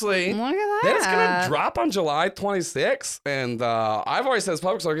actually... Look at that. That is going to drop on July 26th. And I've already said this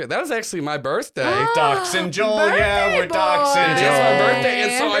public, so that is actually my birthday. Doxing Joel, yeah, we're doxing It is Joel. my birthday,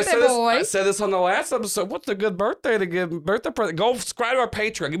 and so Birthday boy. I said this on the last episode. What's a good birthday to give? Birthday present? Go subscribe to our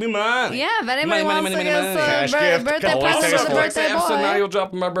Patreon. Give me money. Yeah, if anybody Money, wants money, to money, give money. some Cash gift, birthday always presents takes for the a Like I birthday said, episode 90 boy. will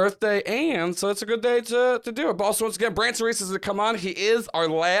drop on my birthday, and so it's a good day to do it. But also, once again, Branson Reese is to come on. He is our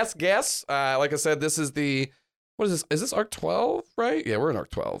last guest. Like I said, this is what is this? Is this arc 12, right? Yeah, we're in arc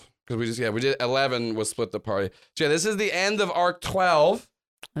 12. Because we did 11 was split the party. So yeah, this is the end of arc 12.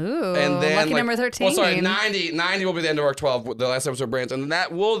 Ooh, And then lucky number 13. Oh, sorry, 90 will be the end of arc 12, the last episode of Branson. And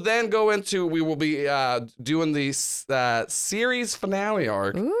that will then go into, we will be doing the series finale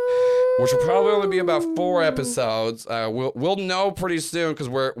arc, which will probably only be about 4 episodes. We'll know pretty soon because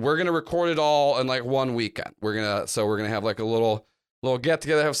we're gonna record it all in like one weekend. We're gonna have like a little get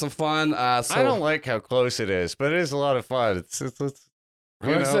together, have some fun. I don't like how close it is, but it is a lot of fun. It's you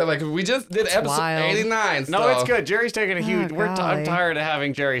like I know. said, like we just did episode wild. 89. No, so. it's good. Jerry's taking a huge. Oh, I'm golly. tired of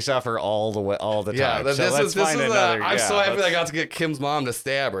having Jerry suffer all the time. Yeah, so this let's is find another. I'm yeah, so happy let's- I got to get Kim's mom to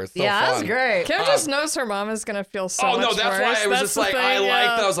stab her. It's so Yeah, fun. that's great. Kim just knows her mom is gonna feel so Oh much no, that's worse. why I was That's just the like, thing, I like yeah.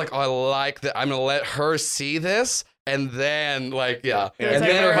 that. I was like, oh, I like that. I'm gonna let her see this, and then like, yeah, Yeah, and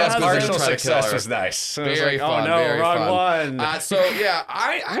take then her her husband's gonna Marshall's try to kill success her. was nice. So it was Very like, fun, oh no, very wrong fun. one. So yeah,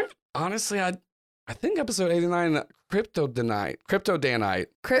 I honestly, I think episode 89, Cryptodanite. Kryptonite.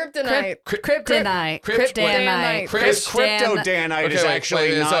 Kryptonite. Kryptonite. Kryptonite. Cryptodanite Okay, is wait, actually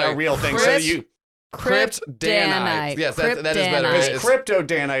wait, not sorry. a real thing. So Chris- you Cryptodanite. Yes, that is better. Kryptonite. It's-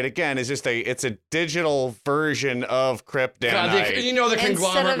 Cryptodanite again is just it's a digital version of God, Kryptonite. you know the Instead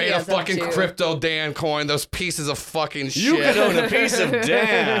conglomerate of made the a other fucking two. crypto Dan coin. Those pieces of fucking shit. You could own a piece of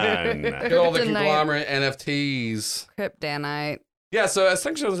Dan. Look at all the Kryptonite. conglomerate NFTs. Kryptonite. Yeah, so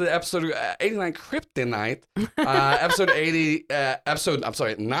essentially it was episode 89 Kryptonite. Episode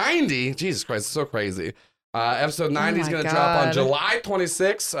 90. Jesus Christ, it's so crazy. Episode 90 is my going to drop on God. July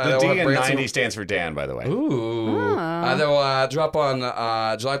 26th. The D in 90 stands for Dan, by the way. Ooh. Ah. They'll drop on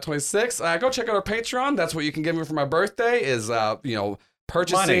July 26th. Go check out our Patreon. That's what you can give me for my birthday is,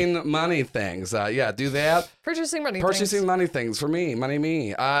 purchasing money things. Yeah, do that. Purchasing money. Purchasing money things for me. Money me.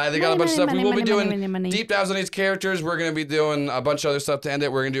 They got a bunch of stuff. We will be doing deep dives on each characters. We're going to be doing a bunch of other stuff to end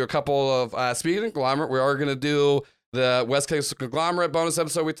it. We're going to do a couple of, speaking of conglomerate, we are going to do the West Coast Conglomerate bonus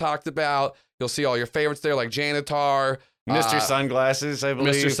episode we talked about. You'll see all your favorites there, like Janitar. Mr. Sunglasses, I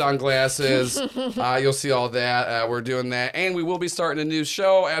believe. Mr. Sunglasses. You'll see all that. We're doing that. And we will be starting a new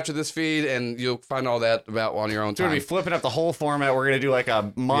show after this feed, and you'll find all that about on your own So we're time. going to be flipping up the whole format. We're going to do like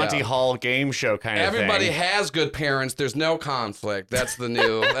a Monty Yeah. Hall game show kind of Everybody thing. has good parents. There's no conflict. That's the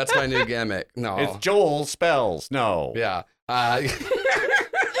new, that's my new gimmick. No. It's Joel spells. No. Yeah.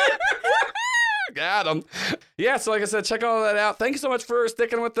 Got him. Yeah, so like I said, check all that out. Thank you so much for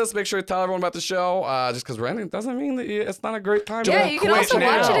sticking with us. Make sure you tell everyone about the show. Just because we're ending doesn't mean that it's not a great time. Yeah, to you can quit also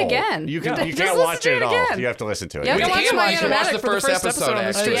now. watch it again. You Yeah. can't Just watch listen to it it at all. again. You have to listen to it. Yeah, You you can can watch watch, it watch automatic the for the first first episode episode on the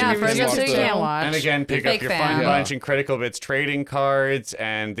extra. stream. Yeah, You first can episode watch you the- can't watch. And again, pick Big up your fan. Fun Yeah. Bunch and Critical Bits trading cards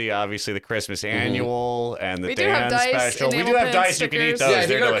and the obviously the Christmas annual and the We do have Dan dice, special. We do enamel have pin dice. You can eat stickers. those. Yeah, if you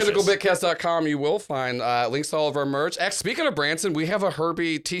They're go to delicious. criticalbitcast.com, you will find links to all of our merch. Speaking of Branson, we have a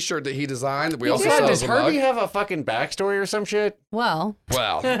Herbie t-shirt that he designed that we also Yeah, sell does as a mug. Herbie have a fucking backstory or some shit? Well,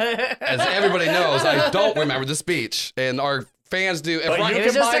 Well, as everybody knows, I don't remember the speech, and our fans do. If But Ryan- you It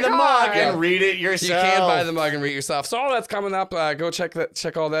was can just buy a the mug card. and read it You yourself. can buy the mug and read it yourself. So all that's coming up. Go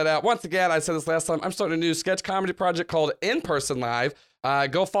check all that out. Once again, I said this last time. I'm starting a new sketch comedy project called In Person Live.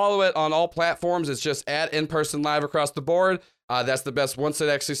 Go follow it on all platforms. It's just at In Person Live across the board. That's the best. Once it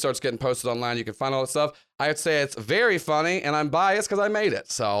actually starts getting posted online, you can find all that stuff. I would say it's very funny, and I'm biased because I made it.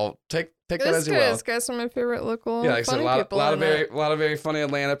 So take that It's as you good. will. It's got some of my favorite local Yeah, like I said, funny a lot people of in it. very funny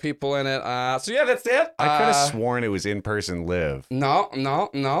Atlanta people in it. So yeah, that's it. I could have sworn it was in person live. No. I'm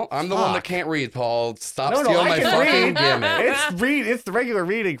the one that Fuck. can't read, Paul. Stop No, stealing I my can fucking read. gimmick. It's the regular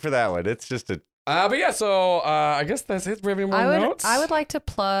reading for that one. It's just a. But yeah, so I guess that's it. Do we have any more notes? I would like to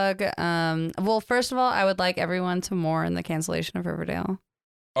plug. Well, first of all, I would like everyone to mourn the cancellation of Riverdale.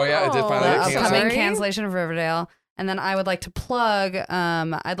 Oh yeah, I did Oh, finally The get that's canceled. upcoming Sorry? cancellation of Riverdale. And then I would like to plug,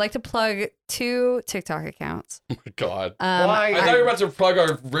 I'd like to plug 2 TikTok accounts. Oh my God. Why? I thought you were about to plug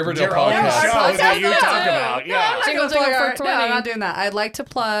our Riverdale Your own podcast. show that you podcast. talk about. Yeah. Jingle, Plug jingle our- for No, 20. I'm not doing that. I'd like to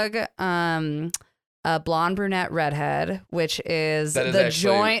plug a blonde brunette redhead, which is That is the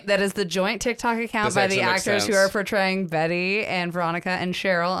actually- joint TikTok account This by the actually makes actors who sense. are portraying Betty and Veronica and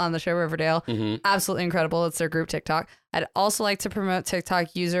Cheryl on the show Riverdale. Mm-hmm. Absolutely incredible. It's their group TikTok. I'd also like to promote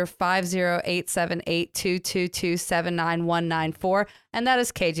TikTok user 5087822279194, and that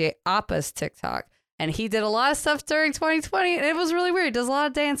is KJ Appa's TikTok. And he did a lot of stuff during 2020, and it was really weird. He does a lot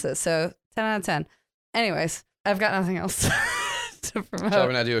of dances, so 10 out of 10. Anyways, I've got nothing else to promote. Shelby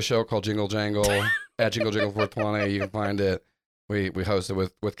and I do a show called Jingle Jangle at Jingle Jangle 420. You can find it. We host it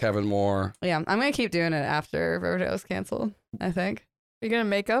with Kevin Moore. Yeah, I'm gonna keep doing it after Riverdale's canceled. I think. You're gonna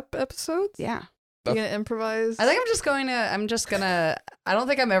make up episodes? Yeah. You're gonna improvise? I think I don't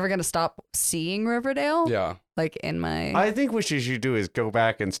think I'm ever gonna stop seeing Riverdale. Yeah. Like in my. I think what you should do is go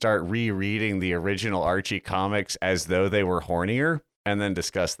back and start rereading the original Archie comics as though they were hornier, and then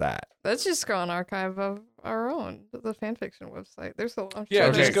discuss that. Let's just go on archive of our own, the fanfiction website. There's a lot.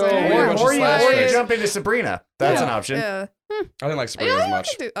 Yeah, just go there. read a bunch of slash or you fics. jump into Sabrina. That's Yeah, an option. Yeah. I didn't like Sabrina Yeah, as I much.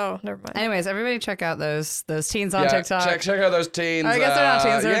 could do- oh, never mind. Anyways, everybody check out those teens on Yeah, TikTok. check out those teens. I guess they're not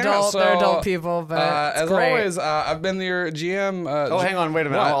teens; they're yeah, adult. so, they're adult people, but it's as great. always, I've been your GM. Oh, hang on, wait a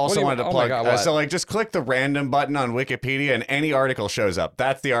minute. What? I What also do you- wanted to oh my plug. God, what? So, like, just click the random button on Wikipedia, and any article shows up.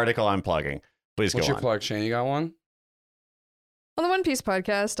 That's the article I'm plugging. Please What's go your on. plug, Shane? You got one? On the One Piece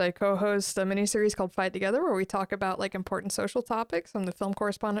podcast, I co-host a miniseries called Fight Together, where we talk about like important social topics. I'm the film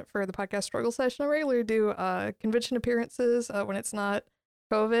correspondent for the podcast Struggle Session. I regularly do convention appearances when it's not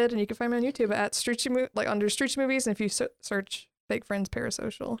COVID, and you can find me on YouTube at like under Street Movies, and if you search Fake Friends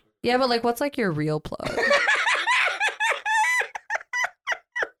Parasocial. Yeah, but like, what's like your real plug?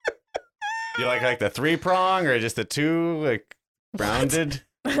 You like the 3-prong or just the 2 like rounded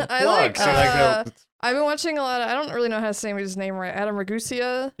I plugs? like. So, like, the- I've been watching a lot of. I don't really know how to say his name right. Adam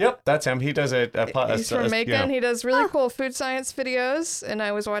Ragusa. Yep, that's him. He does it. He's from Macon. He does really cool food science videos, and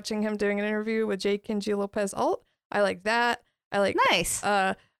I was watching him doing an interview with Jake and G. Lopez Alt. I like that. I like Nice.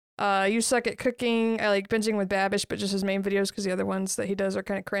 You Suck at Cooking. I like Binging with Babish, but just his main videos because the other ones that he does are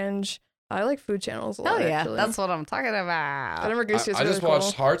kind of cringe. I like food channels a Hell lot. yeah, actually. that's what I'm talking about. Adam Ragusa is I really just cool.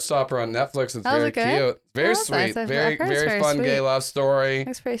 watched Heartstopper on Netflix. It's Oh, very is it good? cute. Very Oh, that's sweet. nice. I've Very heard it's very fun gay sweet. love story.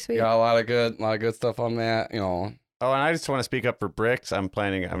 That's pretty sweet. Got a lot of good stuff on that. You know. Oh, and I just want to speak up for bricks. I'm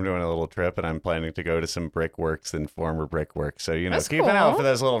doing a little trip, and I'm planning to go to some brickworks and former brickworks. So, That's keep an eye out cool. for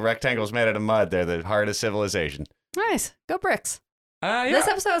those little rectangles made out of mud. They're the heart of civilization. Nice. Go Bricks. Yeah. This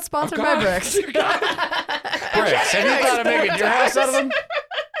episode is sponsored Of by course. Bricks. Bricks. Have you thought of making your house out of them?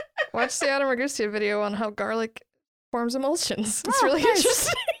 Watch the Adam Ragusa video on how garlic forms emulsions. It's Oh, really nice.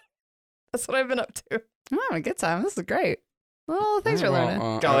 interesting. That's what I've been up to. Oh, a good time. This is great. All the things we're Well,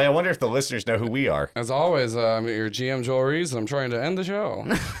 learning. Golly, I wonder if the listeners know who we are. As always, I'm your GM Joel Reeves, and I'm trying to end the show.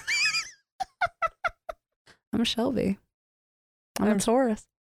 I'm Shelby. I'm a Taurus.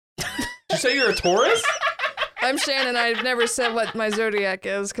 Did you say you're a Taurus? I'm Shannon. I've never said what my zodiac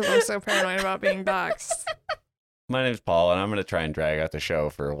is because I'm so paranoid about being doxxed. My name's Paul, and I'm going to try and drag out the show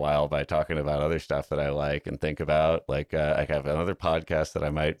for a while by talking about other stuff that I like and think about. Like, I have another podcast that I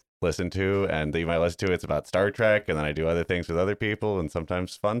might listen to, and that you might listen to. It's about Star Trek, and then I do other things with other people, and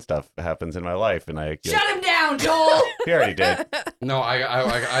sometimes fun stuff happens in my life. And Shut him down, Joel. He already did. No,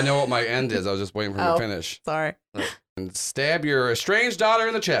 I know what my end is. I was just waiting for him Oh. to finish. Sorry. And stab your estranged daughter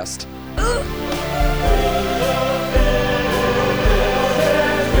in the chest. Ooh.